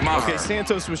Patrick Maher. Okay,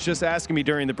 Santos was just asking me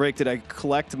during the break, did I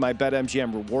collect my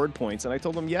BetMGM reward points? And I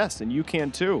told him yes, and you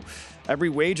can too. Every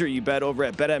wager you bet over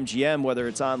at BetMGM, whether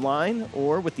it's online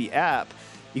or with the app,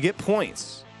 you get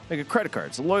points. Like a credit card.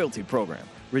 It's a loyalty program.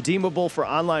 Redeemable for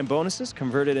online bonuses,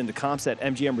 converted into comps at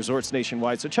MGM Resorts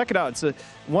nationwide. So check it out. It's a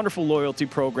wonderful loyalty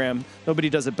program. Nobody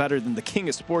does it better than the king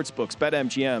of sportsbooks,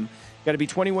 BetMGM. You got to be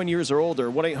 21 years or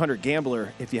older,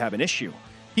 1-800-GAMBLER if you have an issue.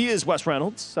 He is Wes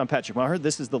Reynolds. I'm Patrick Maher.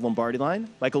 This is the Lombardi Line.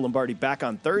 Michael Lombardi back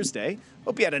on Thursday.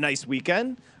 Hope you had a nice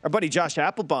weekend. Our buddy Josh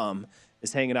Applebaum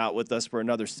is hanging out with us for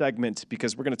another segment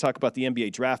because we're going to talk about the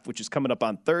NBA draft, which is coming up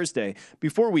on Thursday.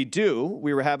 Before we do,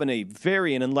 we were having a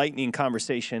very enlightening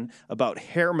conversation about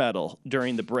hair metal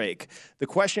during the break. The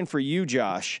question for you,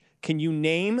 Josh, can you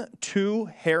name 2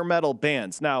 hair metal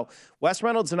bands? Now, Wes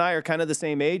Reynolds and I are kind of the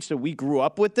same age, so we grew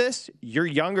up with this. You're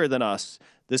younger than us.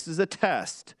 This is a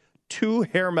test. 2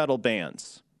 hair metal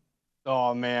bands.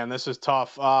 Oh, man, this is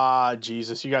tough.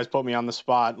 Jesus, you guys put me on the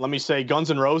spot. Let me say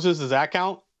Guns N' Roses. Does that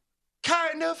count?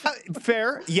 Kind of.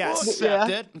 Fair, yes. We'll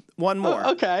accept it. One more.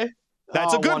 Okay.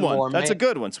 That's a good one. More, That's a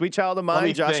good one. Sweet Child of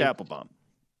Mine, Josh Applebaum.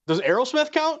 Does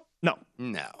Aerosmith count? No.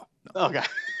 Okay.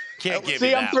 Can't give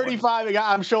See, you I'm that 35. one.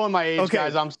 I'm showing my age,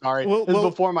 guys. I'm sorry. This is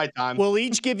before my time. We'll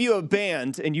each give you a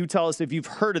band, and you tell us if you've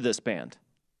heard of this band.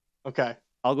 Okay.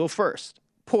 I'll go first.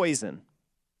 Poison.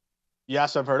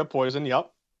 Yes, I've heard of Poison.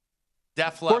 Yep.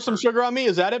 Def Leppard. Pour some sugar on me.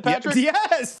 Is that it, Patrick?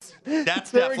 Yes.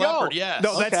 That's There Def we go. Leppard, yes.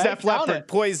 No, that's Def Leppard.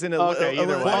 Poison.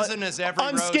 Poison is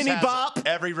Unskinny bop.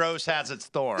 Every rose has its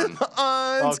thorn.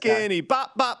 Unskinny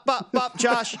bop, bop, bop, bop.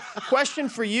 Josh, question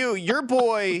for you. Your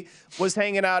boy was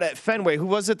hanging out at Fenway. Who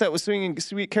was it that was singing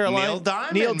Sweet Caroline?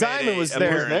 Neil Diamond was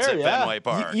there. At Fenway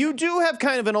Park. You do have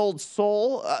kind of an old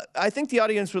soul. I think the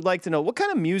audience would like to know, what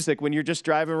kind of music, when you're just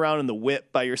driving around in the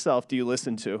whip by yourself, do you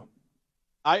listen to?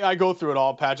 I go through it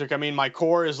all, Patrick. I mean, my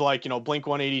core is like, Blink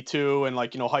 182 and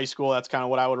like, high school. That's kind of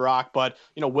what I would rock. But,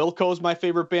 Wilco's my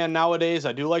favorite band nowadays.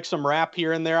 I do like some rap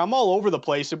here and there. I'm all over the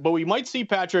place. But we might see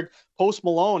Patrick Post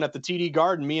Malone at the TD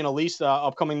Garden, me and Elise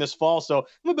upcoming this fall. So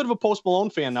I'm a bit of a Post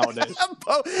Malone fan nowadays.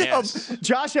 Yes.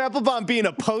 Josh Applebaum being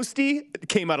a postie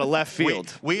came out of left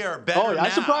field. We are better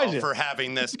now for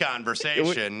having this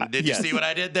conversation. Did you see what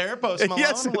I did there, Post Malone?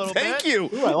 Yes, a little thank bit? you.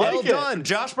 Ooh, I like well it. done.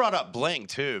 Josh brought up Blink,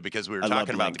 too, because we were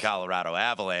talking about Blink. the Colorado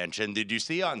Avalanche. And did you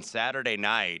see on Saturday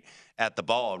night at the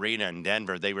Ball Arena in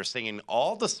Denver, they were singing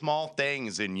All the Small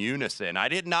Things in unison? I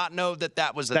did not know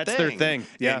that was That's their thing.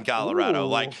 Yeah. in Colorado. Ooh.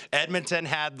 Like Edmonton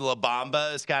had La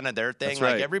Bamba is kind of their thing. That's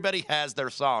right. Like everybody has their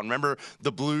song. Remember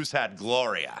the Blues had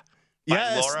Gloria.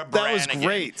 Yes, Laura that was Branigan.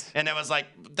 great. And it was like,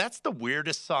 that's the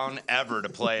weirdest song ever to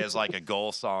play as like a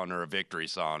goal song or a victory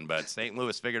song. But St.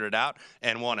 Louis figured it out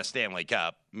and won a Stanley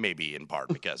Cup, maybe in part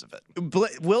because of it.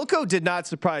 Wilco did not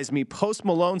surprise me. Post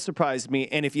Malone surprised me.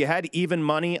 And if you had even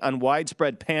money on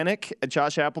Widespread Panic,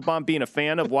 Josh Applebaum being a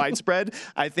fan of Widespread,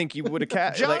 I think you would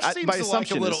have Josh seems to like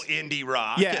a little indie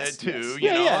rock, too.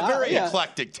 A very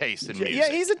eclectic taste in music. Yeah,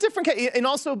 he's a different and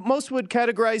also, most would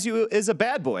categorize you as a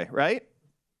bad boy, right?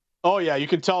 Oh, yeah, you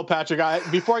can tell, Patrick.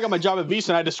 Before I got my job at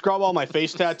Visa, I had to scrub all my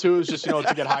face tattoos just,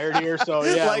 to get hired here. So,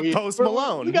 yeah. Like Post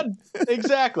Malone.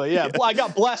 Exactly, yeah. I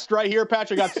got Blessed right here,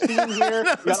 Patrick. I got Steam here.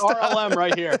 I got RLM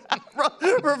right here.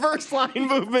 Reverse line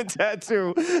movement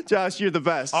tattoo. Josh, you're the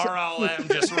best.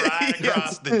 RLM just right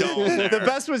across the dome there. The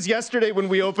best was yesterday when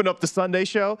we opened up the Sunday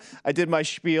show. I did my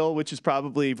spiel, which is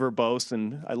probably verbose,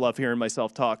 and I love hearing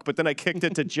myself talk. But then I kicked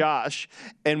it to Josh,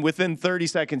 and within 30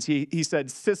 seconds, he said,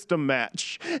 system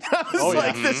match. I was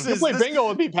like, this is... Play bingo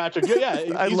with me, Patrick.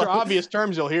 Yeah, these are obvious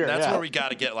terms you'll hear. That's where we got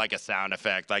to get like a sound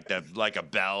effect, like a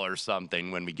bell or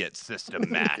something when we get system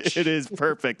match. It is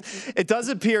perfect. It does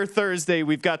appear Thursday.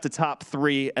 We've got the top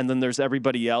 3, and then there's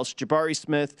everybody else. Jabari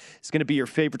Smith is going to be your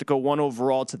favorite to go 1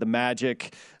 overall to the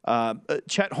Magic.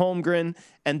 Chet Holmgren.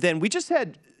 And then we just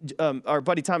had our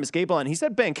buddy Thomas Gable on. He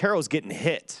said Banchero's getting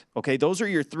hit. Okay, those are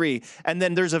your 3. And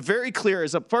then there's a very clear,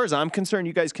 as far as I'm concerned,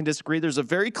 you guys can disagree, there's a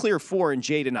very clear 4 in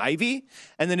Jaden Ivey.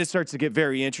 And then it starts to get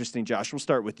very interesting. Josh, we'll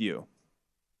start with you.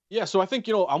 Yeah, so I think,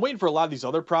 I'm waiting for a lot of these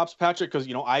other props, Patrick, because,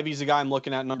 Ivy's the guy I'm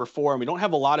looking at number 4, and we don't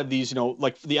have a lot of these,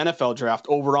 like the NFL draft,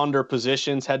 over-under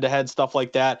positions, head-to-head, stuff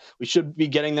like that. We should be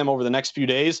getting them over the next few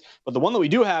days. But the one that we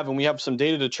do have, and we have some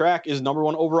data to track, is number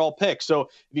 1 overall pick. So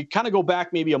if you kind of go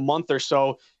back maybe a month or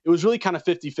so, it was really kind of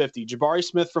 50-50. Jabari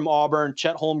Smith from Auburn,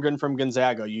 Chet Holmgren from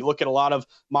Gonzaga. You look at a lot of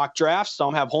mock drafts,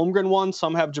 some have Holmgren 1,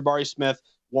 some have Jabari Smith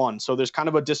 1. So there's kind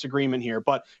of a disagreement here.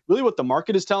 But really what the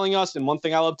market is telling us, and one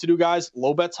thing I love to do, guys,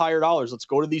 low bets, higher dollars. Let's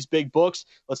go to these big books.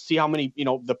 Let's see how many,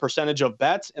 the percentage of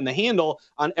bets and the handle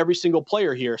on every single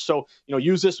player here. So,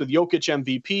 use this with Jokic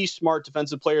MVP, Smart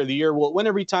Defensive Player of the Year. Will it win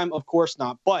every time? Of course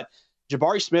not. But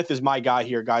Jabari Smith is my guy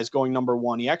here, guys, going number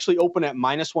 1. He actually opened at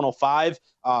minus 105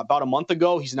 about a month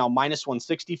ago. He's now minus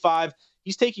 165.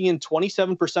 He's taking in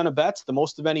 27% of bets, the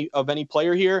most of any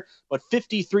player here, but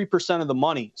 53% of the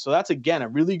money. So that's, again, a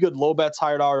really good low bets,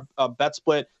 higher dollar bet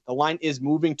split. The line is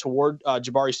moving toward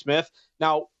Jabari Smith.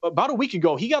 Now, about a week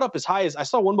ago, he got up as high as, I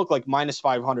saw one book like minus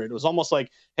 500. It was almost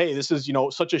like, hey, this is,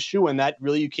 such a shoe-in that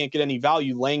really you can't get any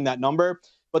value laying that number.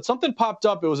 But something popped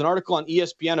up. It was an article on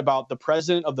ESPN about the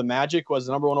president of the Magic, who was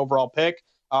the number 1 overall pick.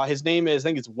 His name is, I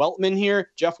think it's Weltman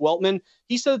here, Jeff Weltman.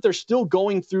 He said that they're still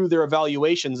going through their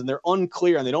evaluations and they're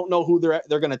unclear and they don't know who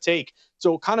they're going to take.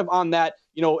 So kind of on that,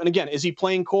 and again, is he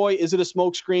playing coy? Is it a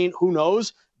smokescreen? Who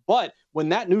knows? But when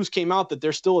that news came out that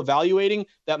they're still evaluating,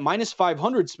 that minus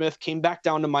 500 Smith came back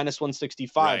down to minus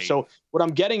 165. Right. So what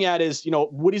I'm getting at is,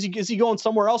 is he going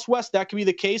somewhere else, Wes? That could be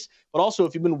the case. But also,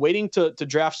 if you've been waiting to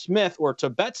draft Smith or to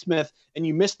bet Smith and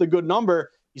you missed the good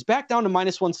number, he's back down to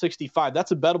minus 165.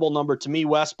 That's a bettable number to me,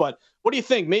 Wes. But what do you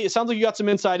think? It sounds like you got some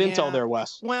inside intel there,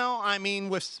 Wes. Well, I mean,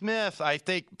 with Smith, I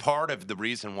think part of the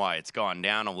reason why it's gone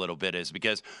down a little bit is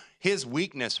because his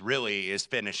weakness really is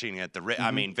finishing at the rim. Mm-hmm.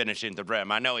 I mean, finishing at the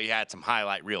rim. I know he had some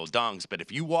highlight reel dunks, but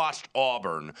if you watched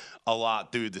Auburn a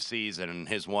lot through the season and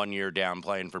his 1 year down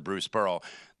playing for Bruce Pearl,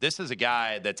 this is a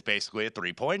guy that's basically a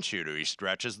three-point shooter. He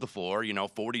stretches the floor,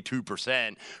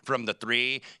 42% from the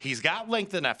three. He's got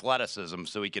length and athleticism,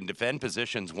 so he can defend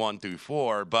positions 1 through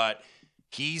 4, but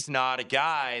he's not a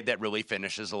guy that really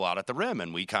finishes a lot at the rim,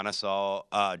 and we kind of saw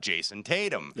Jason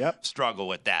Tatum struggle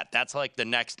with that. That's like the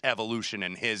next evolution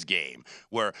in his game,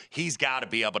 where he's got to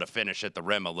be able to finish at the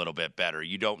rim a little bit better.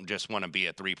 You don't just want to be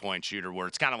a three-point shooter where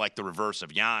it's kind of like the reverse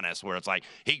of Giannis, where it's like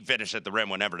he can finish at the rim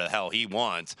whenever the hell he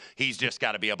wants. He's just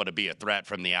got to be able to be a threat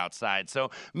from the outside.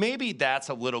 So maybe that's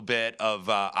a little bit of,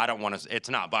 I don't want to, it's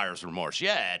not buyer's remorse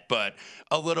yet, but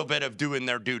a little bit of doing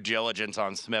their due diligence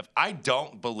on Smith. I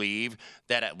don't believe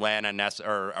that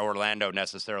Orlando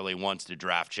necessarily wants to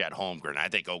draft Chet Holmgren. I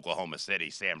think Oklahoma City,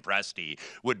 Sam Presti,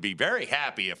 would be very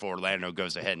happy if Orlando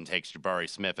goes ahead and takes Jabari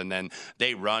Smith and then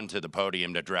they run to the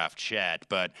podium to draft Chet.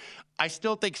 But I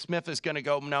still think Smith is going to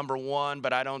go number 1,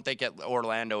 but I don't think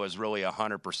Orlando is really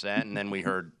 100%. And then we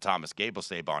heard Thomas Gable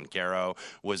say Boncaro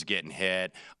was getting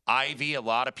hit. Ivy, a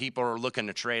lot of people are looking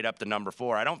to trade up to number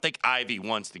 4. I don't think Ivy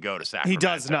wants to go to Sacramento. He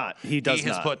does not. He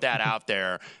has put that out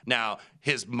there. Now,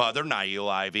 his mother, Nail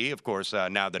Ivy, of course,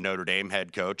 now the Notre Dame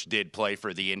head coach, did play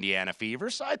for the Indiana Fever,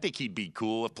 so I think he'd be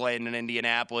cool with playing in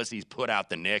Indianapolis. He's put out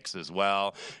the Knicks as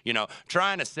well.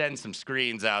 Trying to send some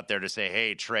screens out there to say,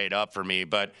 hey, trade up for me.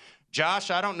 But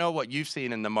Josh, I don't know what you've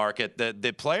seen in the market.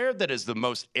 The player that is the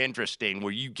most interesting,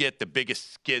 where you get the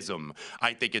biggest schism,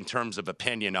 I think, in terms of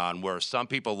opinion on, where some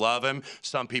people love him,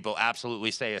 some people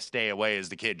absolutely say a stay away, is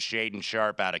the kid Shaedon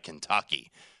Sharpe out of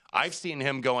Kentucky. I've seen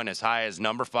him going as high as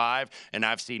number 5, and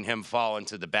I've seen him fall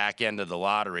into the back end of the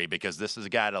lottery because this is a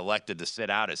guy that elected to sit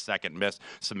out his second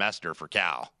semester for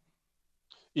Cal.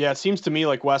 Yeah, it seems to me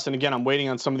like, Wes, and again, I'm waiting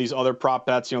on some of these other prop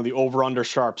bets, the over-under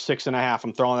Sharp, 6.5.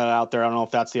 I'm throwing that out there. I don't know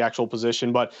if that's the actual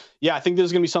position, but yeah, I think this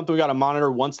is going to be something we got to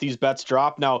monitor once these bets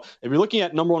drop. Now, if you're looking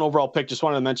at number 1 overall pick, just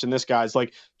wanted to mention this, guys.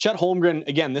 Like Chet Holmgren,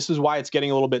 again, this is why it's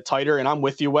getting a little bit tighter, and I'm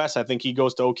with you, Wes. I think he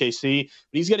goes to OKC,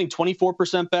 but he's getting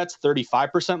 24% bets,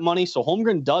 35% money. So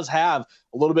Holmgren does have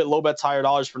a little bit low bets, higher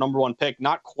dollars for number 1 pick.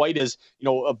 Not quite as,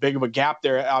 a big of a gap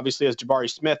there, obviously, as Jabari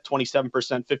Smith, 27%,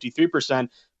 53%.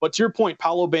 But to your point,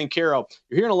 Paolo Banchero,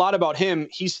 you're hearing a lot about him.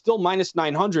 He's still minus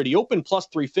 900. He opened plus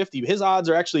 350. His odds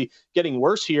are actually getting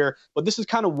worse here, but this is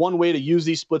kind of one way to use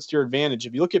these splits to your advantage.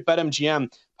 If you look at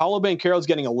BetMGM, Paolo Banchero is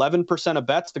getting 11% of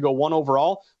bets to go 1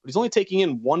 overall, but he's only taking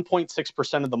in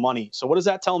 1.6% of the money. So what does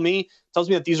that tell me? It tells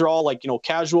me that these are all like,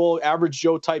 casual, average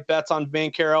Joe type bets on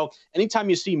Banchero. Anytime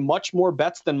you see much more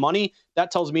bets than money, that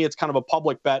tells me it's kind of a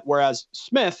public bet. Whereas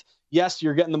Smith, yes,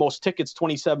 you're getting the most tickets,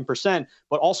 27%,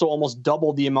 but also almost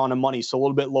double the amount of money. So a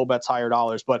little bit low bets, higher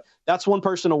dollars. But that's one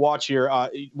person to watch here.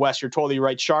 Wes, you're totally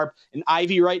right. Sharp and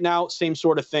Ivy right now, same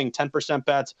sort of thing. 10%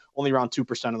 bets, only around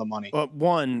 2% of the money.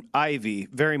 Ivy,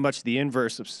 very much the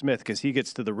inverse of Smith, because he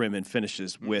gets to the rim and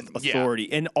finishes with authority.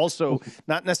 Yeah. And also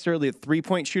not necessarily a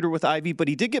three-point shooter with Ivy, but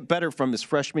he did get better from his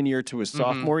freshman year to his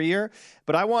sophomore year.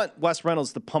 But I want Wes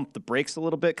Reynolds to pump the brakes a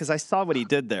little bit because I saw what he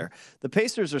did there. The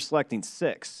Pacers are selecting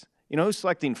 6. You know who's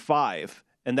selecting 5,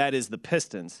 and that is the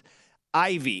Pistons.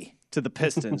 Ivy to the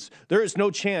Pistons. There is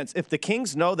no chance. If the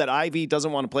Kings know that Ivy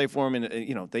doesn't want to play for him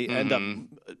and they end up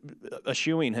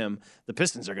eschewing him, the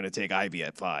Pistons are going to take Ivy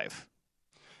at 5.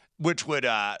 Which would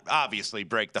obviously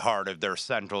break the heart of their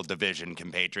Central Division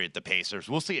compatriot, the Pacers.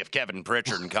 We'll see if Kevin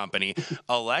Pritchard and company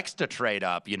elects to trade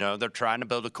up. They're trying to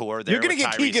build a core there. You're going to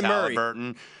get Keegan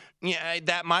Murray. Yeah,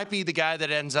 that might be the guy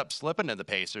that ends up slipping to the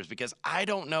Pacers because I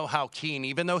don't know how keen,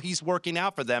 even though he's working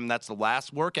out for them. That's the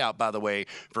last workout, by the way,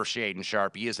 for Shaedon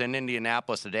Sharpe. He is in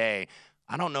Indianapolis today.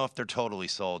 I don't know if they're totally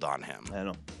sold on him. I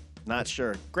don't. Not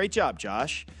sure. Great job,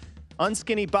 Josh.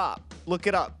 Unskinny Bop. Look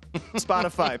it up.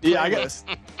 Spotify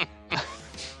playlist.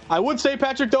 I would say,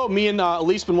 Patrick, though, me and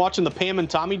Elise been watching the Pam and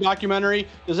Tommy documentary.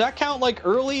 Does that count like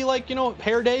early, like,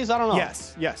 hair days? I don't know.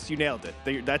 Yes, you nailed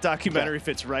it. That documentary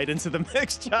fits right into the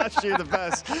mix. Josh, you're the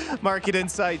best. Market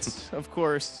insights, of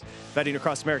course, betting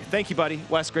across America. Thank you, buddy.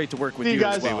 Wes, great to work with you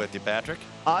guys. as well. Be with you, Patrick.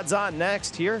 Odds on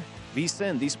next here,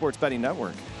 VSiN, the Sports Betting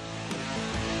Network.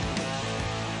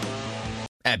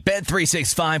 At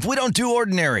Bet365, we don't do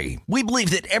ordinary. We believe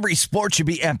that every sport should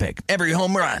be epic. Every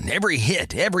home run, every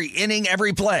hit, every inning,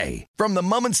 every play. From the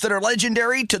moments that are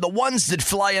legendary to the ones that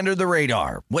fly under the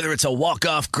radar. Whether it's a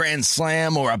walk-off grand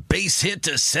slam or a base hit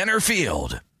to center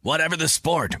field. Whatever the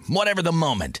sport, whatever the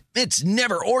moment. It's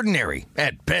never ordinary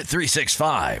at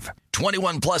Bet365.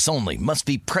 21 plus only. Must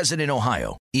be present in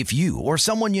Ohio. If you or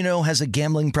someone you know has a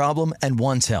gambling problem and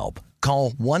wants help, call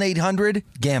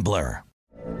 1-800-GAMBLER.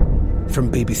 From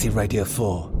BBC Radio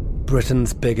 4,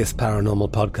 Britain's biggest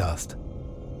paranormal podcast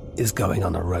is going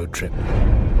on a road trip.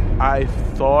 I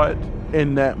thought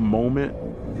in that moment,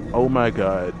 oh my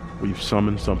God, we've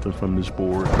summoned something from this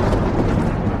board.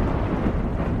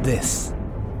 This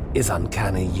is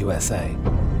Uncanny USA.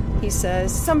 He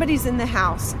says, somebody's in the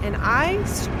house, and I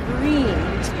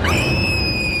screamed.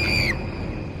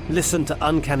 Listen to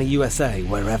Uncanny USA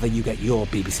wherever you get your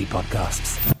BBC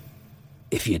podcasts,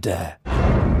 if you dare.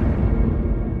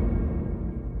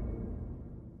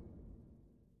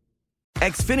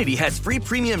 Xfinity has free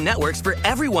premium networks for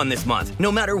everyone this month,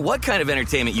 no matter what kind of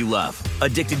entertainment you love.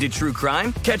 Addicted to true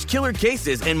crime? Catch killer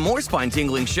cases and more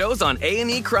spine-tingling shows on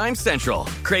A&E Crime Central.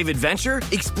 Crave adventure?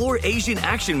 Explore Asian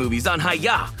action movies on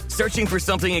Hi-Ya. Searching for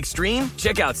something extreme?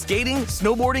 Check out skating,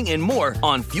 snowboarding, and more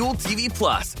on Fuel TV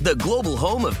Plus, the global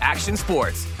home of action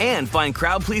sports. And find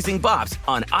crowd-pleasing bops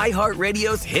on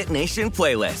iHeartRadio's Hit Nation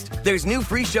playlist. There's new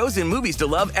free shows and movies to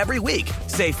love every week.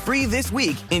 Say free this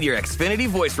week in your Xfinity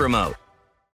voice remote.